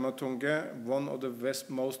Asantha Wickrematunge, one of the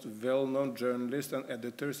most well-known journalists and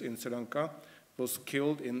editors in Sri Lanka, was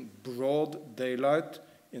killed in broad daylight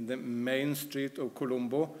in the main street of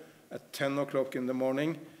Colombo at 10 o'clock in the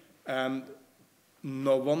morning, and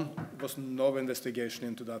was no investigation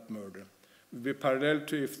into that murder. It would be parallel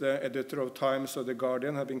to if the editor of Times or The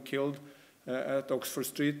Guardian had been killed at Oxford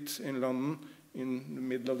Street in London in the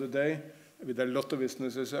middle of the day, with a lot of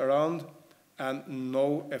witnesses around, and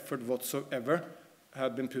no effort whatsoever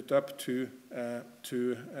had been put up to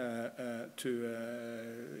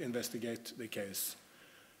investigate the case.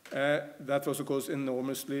 That was, of course,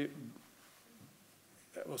 enormously.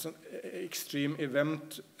 It was an extreme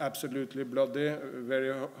event, absolutely bloody,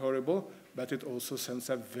 very horrible, but it also sends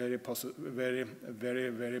a very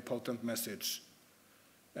potent message.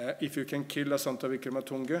 If you can kill Asantha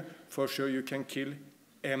Wickrematunge, for sure you can kill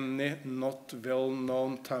any not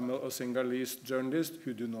well-known Tamil or Sinhalese journalist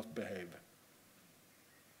who do not behave.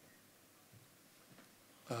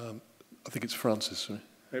 I think it's Francis, sorry.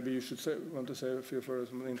 Maybe you should want to say a few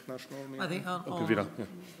words on the international media. I think yeah.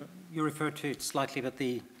 You referred to it slightly, but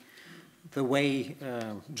the way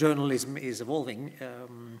journalism is evolving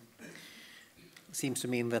seems to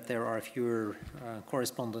mean that there are fewer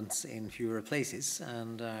correspondents in fewer places.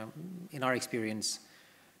 And in our experience,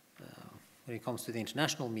 when it comes to the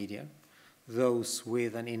international media, those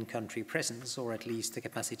with an in-country presence, or at least the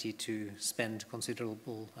capacity to spend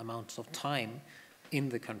considerable amounts of time in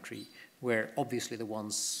the country, were obviously the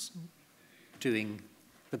ones doing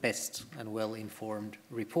the best and well-informed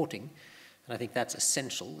reporting. And I think that's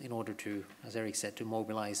essential in order to, as Eric said, to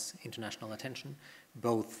mobilize international attention,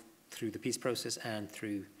 both through the peace process and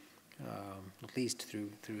through, not least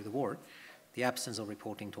through the war. The absence of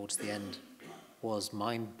reporting towards the end was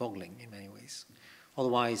mind-boggling in many ways.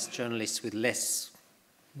 Otherwise, journalists with less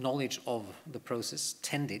knowledge of the process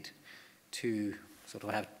tended to sort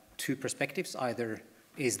of have two perspectives. Either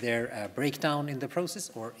is there a breakdown in the process,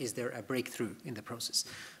 or is there a breakthrough in the process?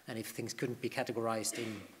 And if things couldn't be categorized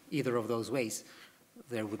in either of those ways,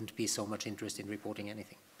 there wouldn't be so much interest in reporting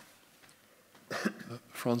anything.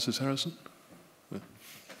 Francis Harrison? Yeah.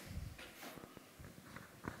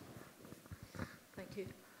 Thank you.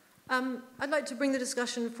 I'd like to bring the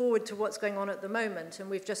discussion forward to what's going on at the moment, and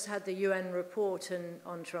we've just had the UN report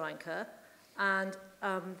on Sri Lanka, and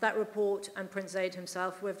that report and Prince Zaid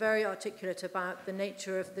himself were very articulate about the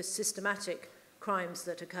nature of the systematic crimes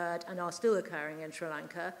that occurred and are still occurring in Sri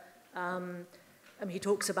Lanka. He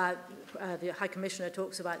talks about, the High Commissioner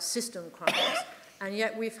talks about system crimes, and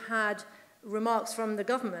yet we've had remarks from the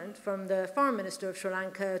government, from the Foreign Minister of Sri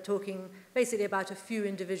Lanka, talking basically about a few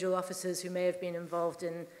individual officers who may have been involved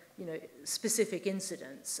in specific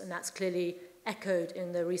incidents, and that's clearly echoed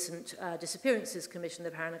in the recent Disappearances Commission,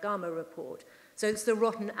 the Paranagama report. So it's the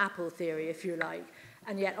rotten apple theory, if you like.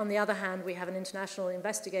 And yet, on the other hand, we have an international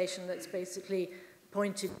investigation that's basically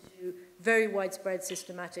pointed to very widespread,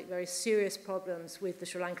 systematic, very serious problems with the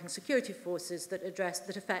Sri Lankan security forces that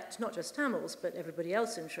affect not just Tamils, but everybody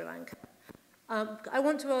else in Sri Lanka. I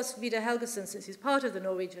want to ask Vidar Helgesen, since he's part of the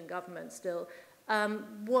Norwegian government still,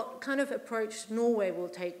 what kind of approach Norway will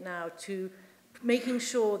take now to making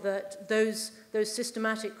sure that those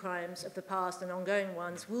systematic crimes of the past and ongoing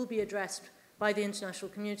ones will be addressed by the international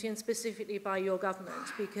community and specifically by your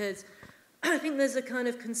government? Because I think there's a kind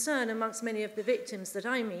of concern amongst many of the victims that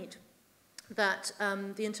I meet that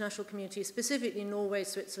the international community, specifically Norway,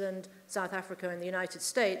 Switzerland, South Africa, and the United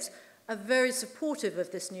States, are very supportive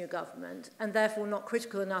of this new government and therefore not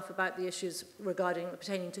critical enough about the issues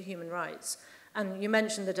pertaining to human rights. And you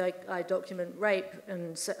mentioned that I document rape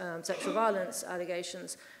and sexual violence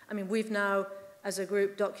allegations. I mean, we've now, as a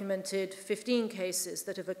group, documented 15 cases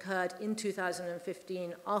that have occurred in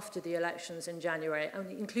 2015 after the elections in January,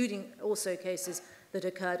 including also cases that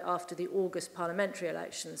occurred after the August parliamentary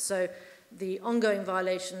elections. So the ongoing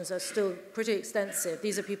violations are still pretty extensive.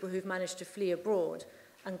 These are people who've managed to flee abroad.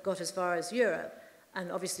 and got as far as Europe,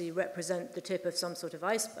 and obviously represent the tip of some sort of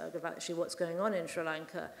iceberg of actually what's going on in Sri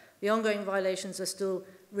Lanka. The ongoing violations are still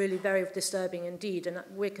really very disturbing indeed, and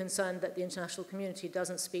we're concerned that the international community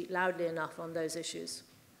doesn't speak loudly enough on those issues.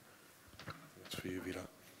 That's for you, Vidar.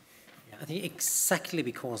 Yeah, I think exactly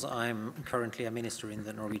because I'm currently a minister in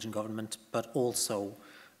the Norwegian government, but also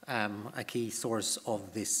a key source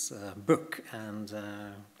of this book, and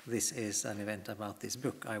this is an event about this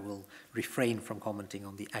book, I will refrain from commenting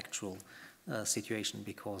on the actual situation,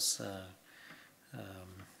 because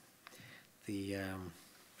the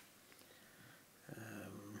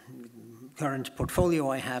current portfolio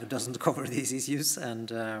I have doesn't cover these issues,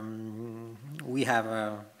 and we have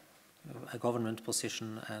a government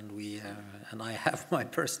position, and I have my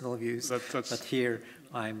personal views. But here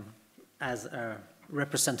I'm as a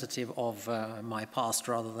representative of my past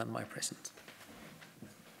rather than my present.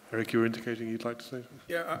 Eric, you were indicating you'd like to say something?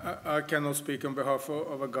 Yeah, I cannot speak on behalf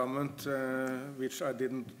of a government which I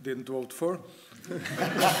didn't vote for.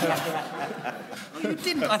 You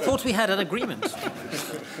didn't. I thought we had an agreement.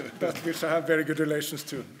 That which I have very good relations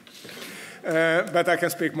to. But I can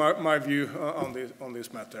speak my view on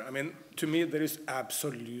this matter. I mean, to me, there is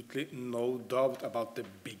absolutely no doubt about the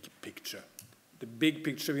big picture. The big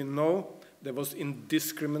picture we know, there was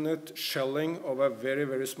indiscriminate shelling of a very,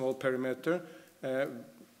 very small perimeter,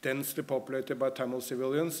 densely populated by Tamil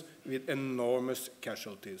civilians with enormous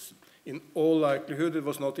casualties. In all likelihood, it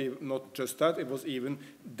was not just that, it was even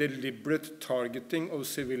deliberate targeting of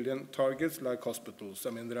civilian targets like hospitals. I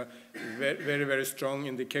mean, there are very, very strong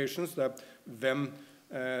indications that when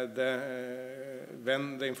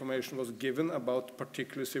the information was given about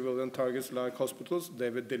particular civilian targets like hospitals, they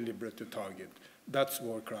were deliberate to target. That's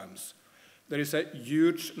war crimes. There is a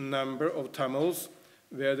huge number of Tamils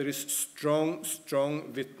where there is strong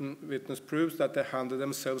witness proofs that they handed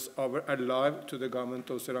themselves over alive to the government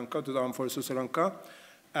of Sri Lanka, to the armed forces of Sri Lanka,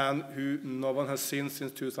 and who no one has seen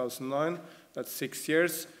since 2009. That's 6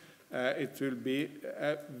 years. It will be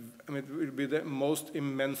the most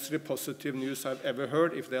immensely positive news I've ever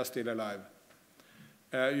heard if they are still alive.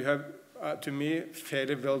 You have, to me,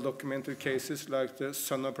 fairly well-documented cases like the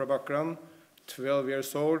son of Prabhakaran, 12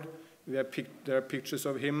 years old. There are pictures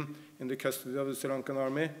of him in the custody of the Sri Lankan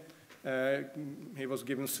Army. He was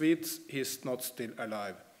given sweets. He's not still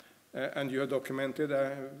alive. And you have documented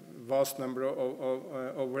a vast number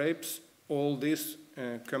of rapes. All this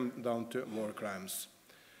come down to war crimes.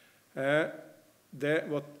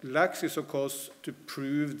 What lacks is, of course, to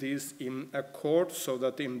prove this in a court so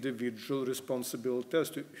that the individual responsibility as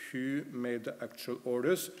to who made the actual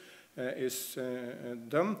orders is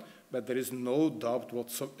done. But there is no doubt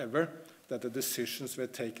whatsoever that the decisions were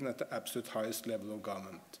taken at the absolute highest level of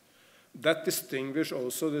government. That distinguishes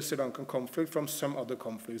also the Sri Lankan conflict from some other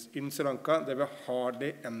conflicts. In Sri Lanka, there were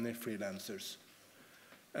hardly any freelancers.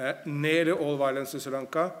 Nearly all violence in Sri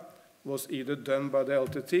Lanka was either done by the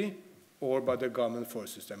LTTE or by the government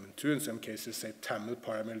forces. I mean, in some cases, say Tamil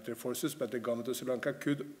paramilitary forces, but the government of Sri Lanka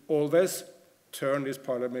could always turn these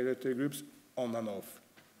paramilitary groups on and off.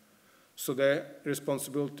 So the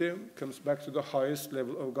responsibility comes back to the highest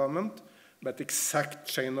level of government, but the exact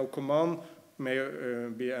chain of command may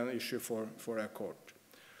be an issue for a court.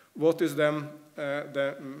 What is then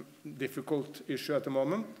the difficult issue at the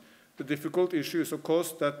moment? The difficult issue is, of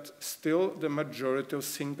course, that still the majority of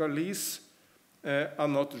Sinhalese are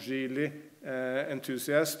not really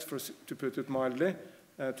enthusiastic, to put it mildly,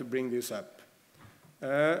 to bring this up.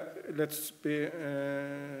 Let's be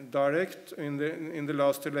direct. In the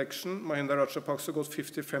last election, Mahinda Rajapaksa got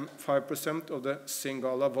 55% of the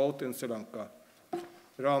Sinhala vote in Sri Lanka.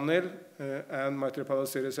 Ranil and Maithripala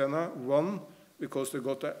Sirisena won because they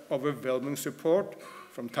got overwhelming support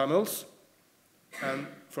from Tamils and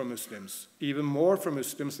from Muslims. Even more from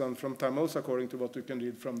Muslims than from Tamils, according to what you can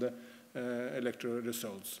read from the electoral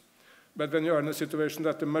results. But when you are in a situation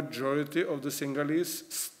that the majority of the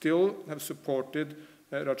Sinhalese still have supported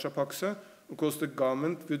Rajapaksa, because the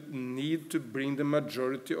government would need to bring the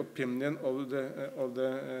majority opinion of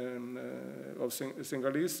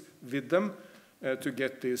Sinhalese with them to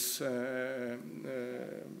get this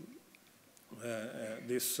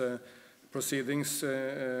proceedings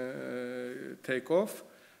take off,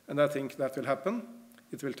 and I think that will happen.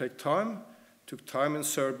 It will take time. It took time in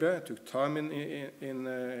Serbia. It took time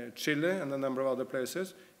in Chile and a number of other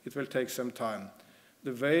places. It will take some time.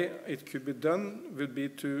 The way it could be done would be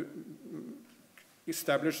to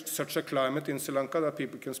establish such a climate in Sri Lanka that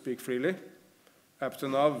people can speak freely. Up to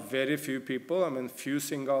now, very few people, I mean, few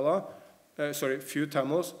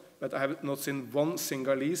Tamils, but I have not seen one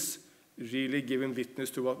Sinhalese really giving witness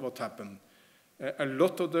to what happened. A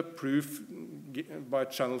lot of the proof by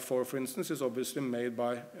Channel 4, for instance, is obviously made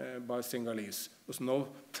by Sinhalese. There was no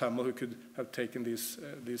Tamil who could have taken these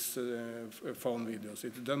phone videos.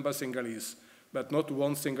 It's done by Sinhalese, but not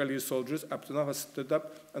one Sinhalese soldier up to now has stood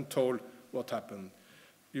up and told what happened.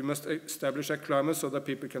 You must establish a climate so that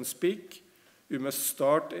people can speak. You must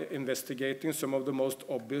start investigating some of the most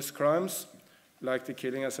obvious crimes, like the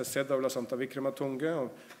killing, as I said, of Lasanta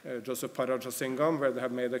Vikramatunge, of Joseph Parajasingam, where they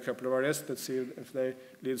have made a couple of arrests. Let's see if they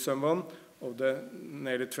lead someone. Of the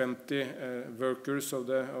nearly 20 workers of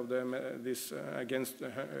this against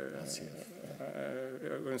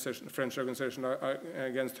French organization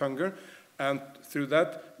against hunger, and through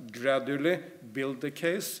that gradually build the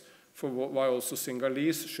case for why also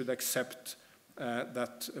Sinhalese should accept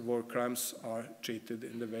that war crimes are treated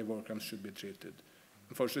in the way war crimes should be treated.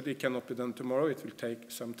 Unfortunately, it cannot be done tomorrow. It will take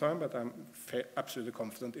some time, but I'm absolutely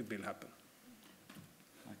confident it will happen.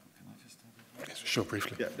 Yes, sure,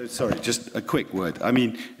 briefly. Yeah, no, sorry, just a quick word. I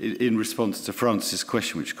mean, in response to Francis'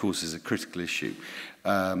 question, which of course is a critical issue,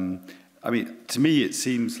 I mean, to me it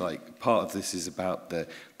seems like part of this is about the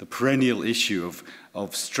perennial issue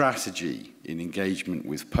of strategy in engagement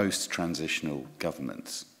with post-transitional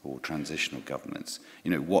governments or transitional governments.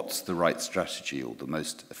 You know, what's the right strategy or the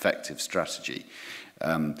most effective strategy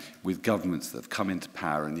with governments that have come into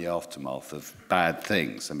power in the aftermath of bad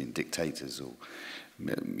things, I mean, dictators or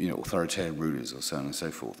authoritarian rulers or so on and so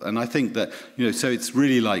forth. And I think that, so it's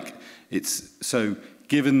really like, so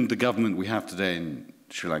given the government we have today in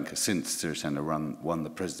Sri Lanka since Sirisena won the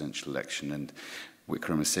presidential election and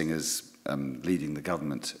Wickremesinghe's leading the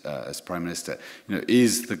government as Prime Minister,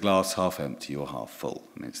 is the glass half empty or half full?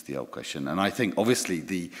 I mean, it's the old question. And I think, obviously,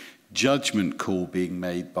 the judgment call being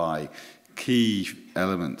made by key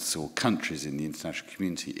elements or countries in the international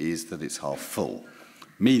community is that it's half full,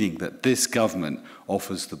 meaning that this government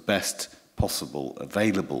offers the best possible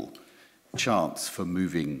available chance for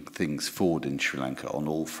moving things forward in Sri Lanka on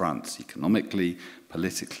all fronts, economically,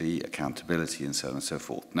 politically, accountability, and so on and so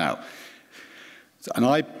forth. Now, and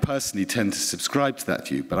I personally tend to subscribe to that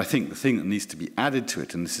view, but I think the thing that needs to be added to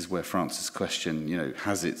it, and this is where Francis' question,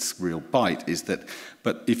 has its real bite, is that,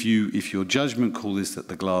 but if your judgment call is that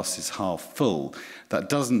the glass is half full, that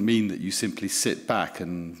doesn't mean that you simply sit back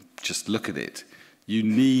and just look at it. You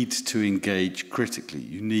need to engage critically.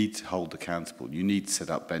 You need to hold accountable. You need to set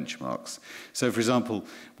up benchmarks. So, for example,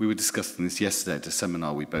 we were discussing this yesterday at a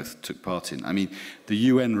seminar we both took part in. I mean, the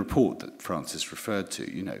UN report that Francis referred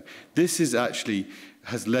to, this is actually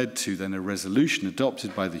has led to then a resolution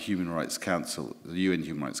adopted by the Human Rights Council, the UN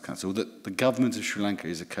Human Rights Council, that the government of Sri Lanka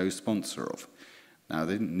is a co-sponsor of. Now,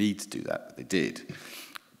 they didn't need to do that, but they did.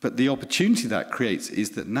 But the opportunity that creates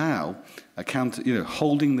is that now,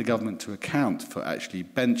 holding the government to account for actually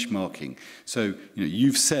benchmarking. So,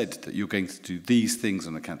 you've said that you're going to do these things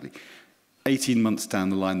on accountability. 18 months down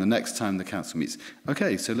the line, the next time the council meets,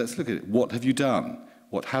 okay, so let's look at it. What have you done?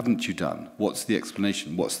 What haven't you done? What's the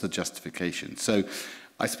explanation? What's the justification? So,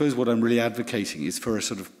 I suppose what I'm really advocating is for a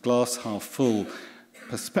sort of glass half full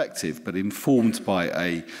perspective, but informed by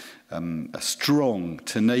a strong,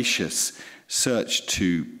 tenacious search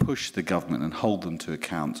to push the government and hold them to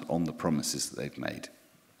account on the promises that they've made.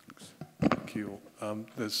 Thank you.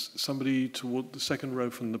 There's somebody toward the second row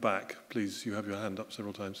from the back. Please, you have your hand up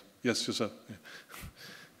several times. Yes, yourself.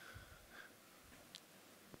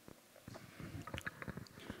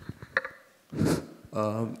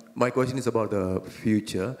 Yeah. My question is about the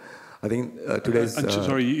future. I think today's...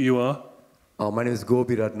 sorry, you are? My name is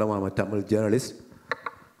Gopi Ratnam. I'm a Tamil journalist.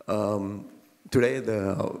 Today,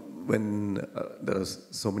 when there are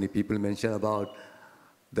so many people mention about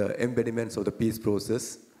the embediments of the peace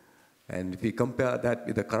process, and if we compare that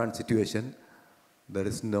with the current situation, there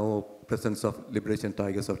is no presence of liberation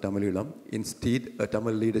tigers of Tamilulam. Instead, a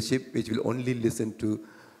Tamil leadership which will only listen to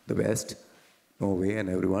the West, Norway and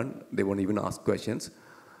everyone. They won't even ask questions.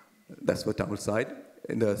 That's for Tamil side.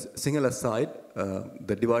 In the Sinhala side,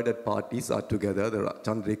 the divided parties are together. There are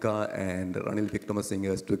Chandrika and Ranil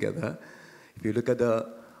Wickremesinghe together. If you look at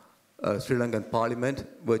the Sri Lankan parliament,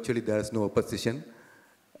 virtually there is no opposition.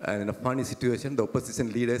 And in a funny situation, the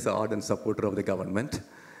opposition leaders are ardent supporters of the government.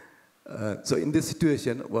 So in this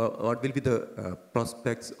situation, what will be the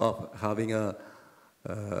prospects of having a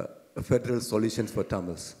federal solution for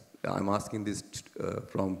Tamils? I'm asking this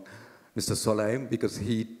from Mr. Solaim because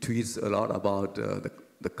he tweets a lot about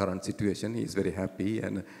the current situation. He's very happy,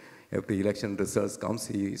 and every election results comes,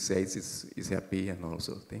 he says he's happy and all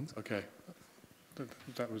sorts of things. Okay.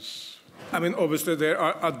 That was... I mean, obviously there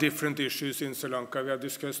are different issues in Sri Lanka. We have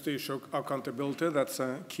discussed the issue of accountability. That's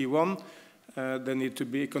a key one. There need to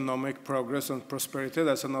be economic progress and prosperity.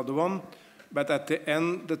 That's another one. But at the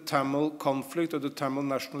end, the Tamil conflict or the Tamil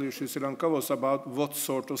national issue in Sri Lanka was about what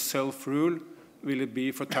sort of self-rule will it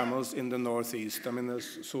be for Tamils in the northeast. I mean,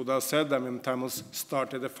 as Sudha said, I mean, Tamils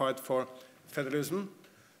started a fight for federalism.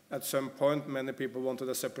 At some point, many people wanted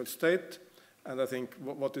a separate state. And I think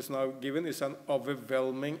what is now given is an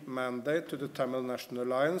overwhelming mandate to the Tamil National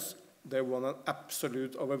Alliance. They won an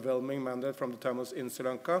absolute overwhelming mandate from the Tamils in Sri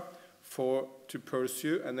Lanka to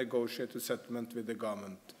pursue and negotiate a settlement with the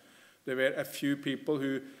government. There were a few people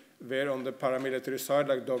who were on the paramilitary side,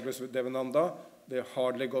 like Douglas Devananda. They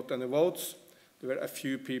hardly got any votes. There were a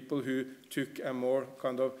few people who took a more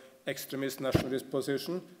kind of extremist nationalist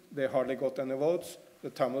position. They hardly got any votes. The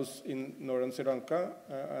Tamils in northern Sri Lanka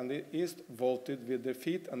and the east voted with their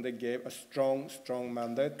feet, and they gave a strong, strong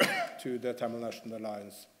mandate to the Tamil National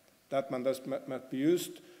Alliance. That mandate must be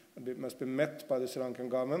used, and it must be met by the Sri Lankan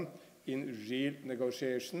government in real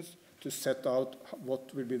negotiations to set out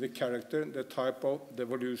what will be the character, the type of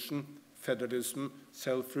devolution, federalism,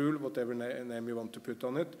 self-rule, whatever name you want to put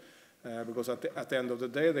on it. Because at the end of the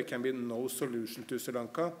day, there can be no solution to Sri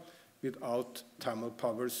Lanka without Tamil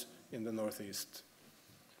powers in the northeast.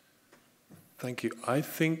 Thank you. I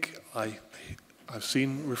think I've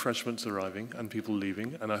seen refreshments arriving and people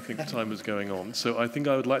leaving, and I think time is going on. So I think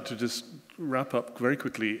I would like to just wrap up very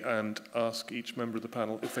quickly and ask each member of the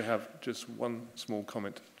panel if they have just one small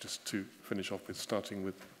comment just to finish off with, starting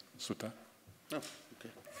with Sutta. Oh,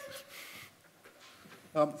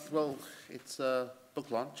 okay. Well, it's a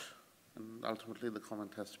book launch, and ultimately the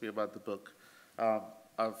comment has to be about the book.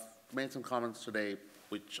 I've made some comments today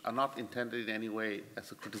which are not intended in any way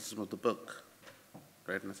as a criticism of the book.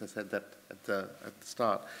 Right? And as I said that at the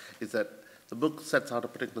start, is that the book sets out a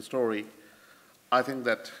particular story. I think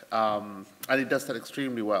that, and it does that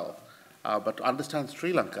extremely well. But to understand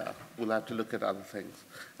Sri Lanka, we'll have to look at other things.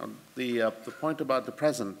 The point about the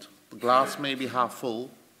present, the glass may be half full,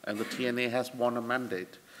 and the TNA has won a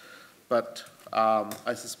mandate. But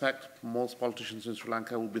I suspect most politicians in Sri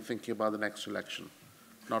Lanka will be thinking about the next election,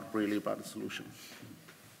 not really about a solution.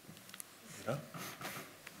 Yeah.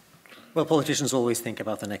 Well, politicians always think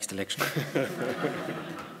about the next election.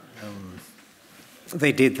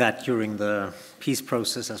 They did that during the peace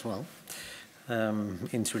process as well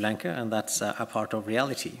in Sri Lanka, and that's a part of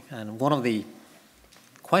reality. And one of the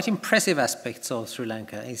quite impressive aspects of Sri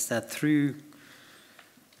Lanka is that through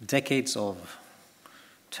decades of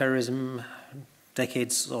terrorism,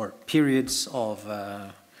 decades or periods of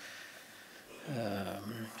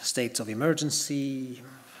states of emergency,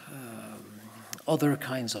 other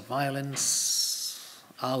kinds of violence,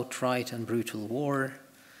 outright and brutal war,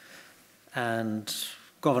 and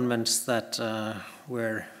governments that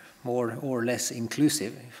were more or less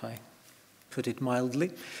inclusive, if I put it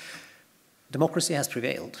mildly, democracy has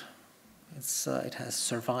prevailed. It has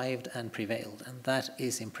survived and prevailed, and that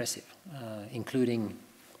is impressive, including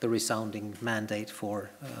the resounding mandate for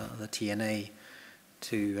the TNA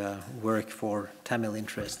to work for Tamil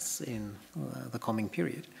interests in the coming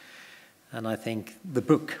period. And I think the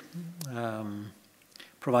book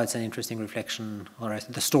provides an interesting reflection on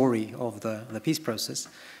the story of the peace process,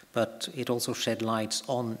 but it also sheds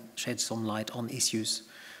some light on issues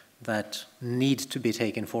that need to be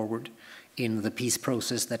taken forward in the peace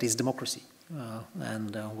process that is democracy,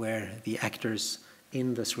 and where the actors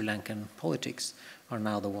in the Sri Lankan politics are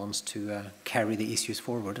now the ones to carry the issues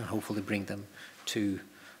forward and hopefully bring them to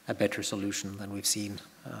a better solution than we've seen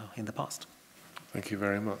in the past. Thank you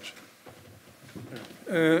very much.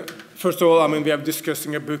 First of all, I mean, we are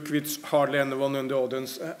discussing a book which hardly anyone in the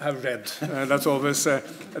audience have read. That's always a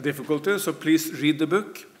difficulty, so please read the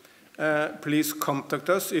book. Please contact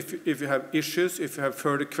us if you have issues, if you have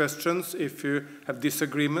further questions, if you have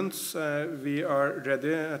disagreements. We are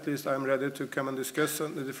ready, at least I'm ready to come and discuss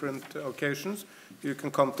on the different occasions. You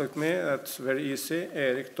can contact me, that's very easy,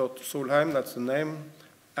 erik.solheim, that's the name,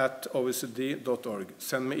 @oecd.org.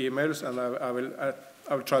 Send me emails and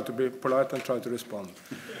I will try to be polite and try to respond.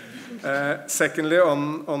 Secondly,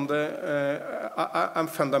 I'm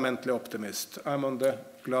fundamentally optimist. I'm on the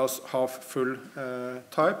glass half full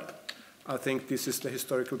type. I think this is the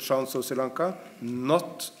historical chance of Sri Lanka.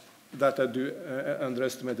 Not that I do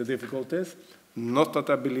underestimate the difficulties. Not that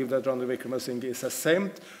I believe that Ranil Wickremesinghe is a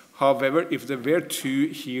saint. However, if there were two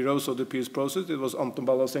heroes of the peace process, it was Anton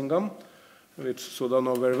Balasingam, which Sudha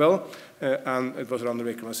know very well, and it was Ranil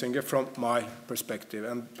Wickremesinghe from my perspective.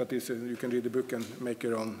 But you can read the book and make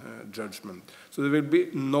your own judgment. So there will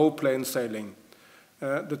be no plain sailing.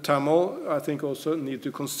 The Tamil, I think, also need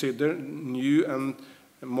to consider new and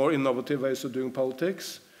more innovative ways of doing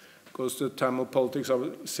politics, because the Tamil politics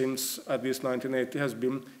since at least 1980 has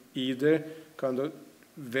been either kind of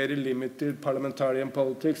very limited parliamentarian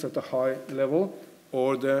politics at a high level,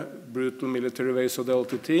 or the brutal military ways of the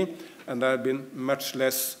LTTE, and there have been much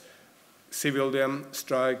less civilian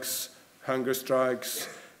strikes, hunger strikes,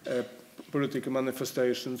 political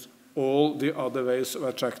manifestations, all the other ways of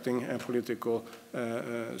attracting political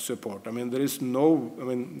support. I mean, there is no, I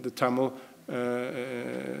mean, the Tamil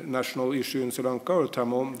national issue in Sri Lanka, or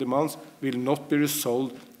Tamil demands, will not be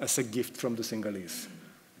resolved as a gift from the Sinhalese.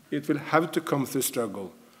 It will have to come through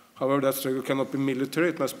struggle. However, that struggle cannot be military,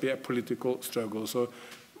 it must be a political struggle. So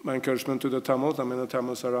my encouragement to the Tamils, I mean the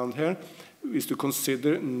Tamils around here, is to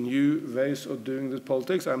consider new ways of doing this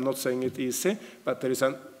politics. I'm not saying it's easy, but there is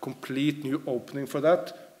a complete new opening for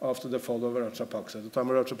that after the fall of Rajapaksa. The time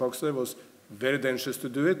of Rajapaksa was very dangerous to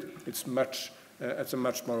do it. It's a much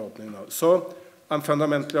more opening now. So I'm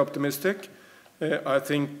fundamentally optimistic. I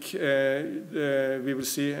think we will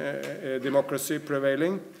see democracy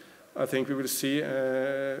prevailing. I think we will see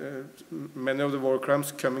many of the war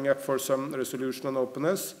crimes coming up for some resolution on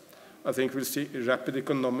openness. I think we'll see rapid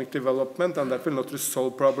economic development, and that will not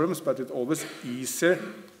resolve problems, but it's always easier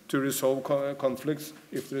to resolve conflicts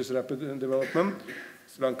if there is rapid development.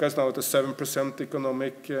 Sri Lanka is now at a 7%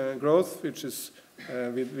 economic growth, which is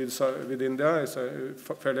with India is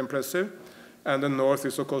fairly impressive. And the north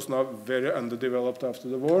is, of course, now very underdeveloped after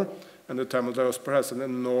the war, and the Tamil diaspora has an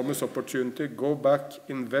enormous opportunity. Go back,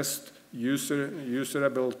 invest, use your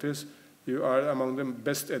abilities. You are among the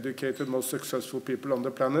best educated, most successful people on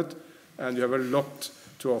the planet, and you have a lot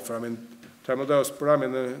to offer. I mean, Tamil diaspora, I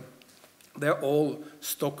mean, they're all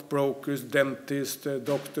stockbrokers, dentists,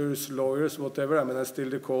 doctors, lawyers, whatever. I mean, I still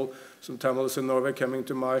recall some Tamils in Norway coming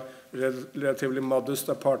to my relatively modest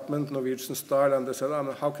apartment, Norwegian style, and they said,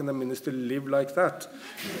 oh, how can a minister live like that?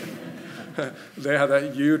 They had a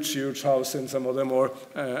huge, huge house in some of the more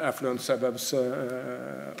affluent suburbs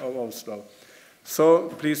of Oslo. So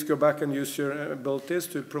please go back and use your abilities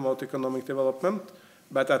to promote economic development.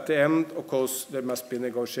 But at the end, of course, there must be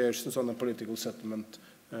negotiations on a political settlement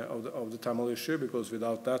of the Tamil issue, because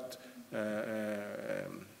without that,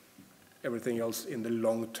 everything else in the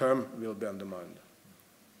long term will be undermined.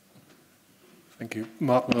 Thank you.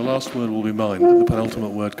 Mark, the last word will be mine. The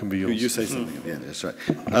penultimate word can be yours. You say something at the end, that's right.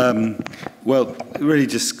 Well, really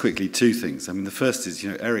just quickly, two things. I mean, the first is,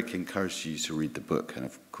 Eric encouraged you to read the book, and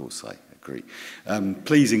of course I agree.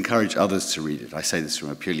 Please encourage others to read it. I say this from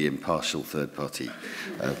a purely impartial third-party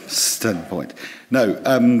standpoint. No,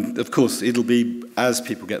 of course, it'll be, as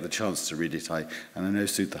people get the chance to read it, and I know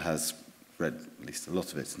Sutha has read at least a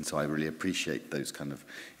lot of it, and so I really appreciate those kind of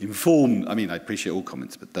informed, I mean, I appreciate all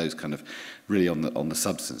comments, but those kind of really on the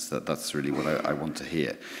substance, that's really what I want to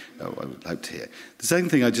hear, I would hope to hear. The second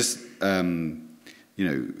thing I just,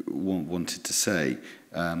 wanted to say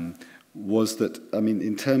was that, I mean,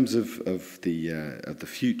 in terms of the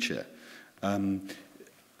future,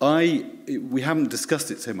 we haven't discussed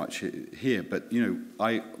it so much here, but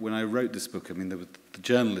when I wrote this book, I mean, the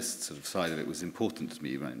journalist sort of side of it was important to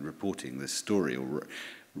me in reporting this story or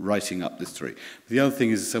writing up this story. But the other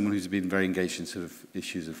thing is, someone who's been very engaged in sort of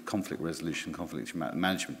issues of conflict resolution, conflict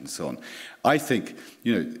management, and so on. I think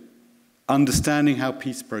understanding how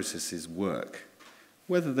peace processes work,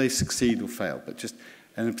 whether they succeed or fail, but just,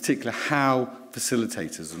 and in particular how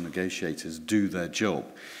facilitators and negotiators do their job.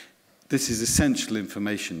 This is essential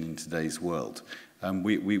information in today's world.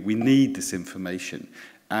 We need this information.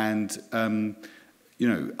 And,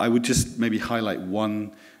 I would just maybe highlight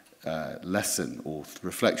one lesson or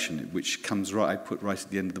reflection which comes I put right at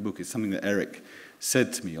the end of the book. It's something that Eric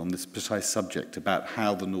said to me on this precise subject about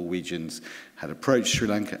how the Norwegians had approached Sri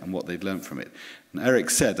Lanka and what they'd learned from it. And Eric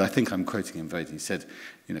said, I think I'm quoting him verbatim, he said,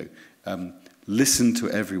 listen to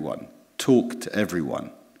everyone, talk to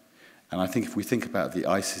everyone. And I think if we think about the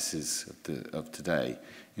ISISes of today,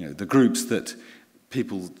 the groups that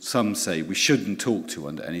some say we shouldn't talk to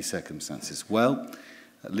under any circumstances, well,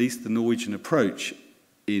 at least the Norwegian approach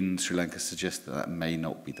in Sri Lanka suggests that may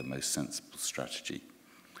not be the most sensible strategy,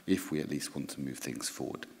 if we at least want to move things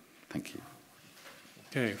forward. Thank you.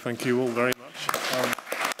 Okay, thank you all very much.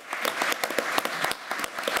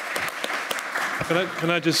 Can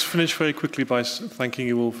I just finish very quickly by thanking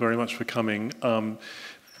you all very much for coming.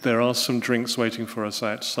 There are some drinks waiting for us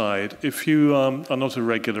outside. If you are not a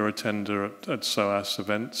regular attender at SOAS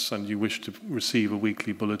events and you wish to receive a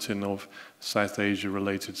weekly bulletin of South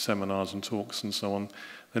Asia-related seminars and talks and so on,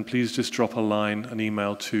 then please just drop an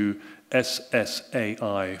email to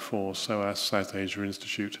SSAI for SOAS South Asia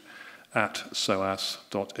Institute at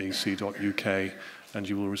soas.ac.uk, and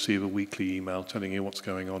you will receive a weekly email telling you what's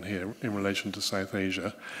going on here in relation to South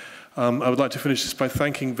Asia. I would like to finish this by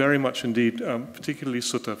thanking very much indeed, particularly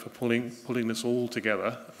Sutta, for pulling this all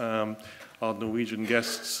together. Our Norwegian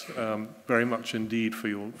guests, very much indeed for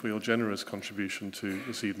your generous contribution to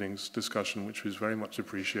this evening's discussion, which was very much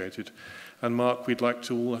appreciated. And Mark, we'd like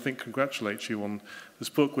to all, I think, congratulate you on this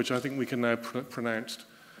book, which I think we can now pronounce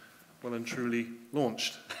well and truly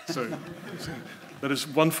launched. So let us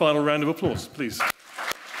one final round of applause, please.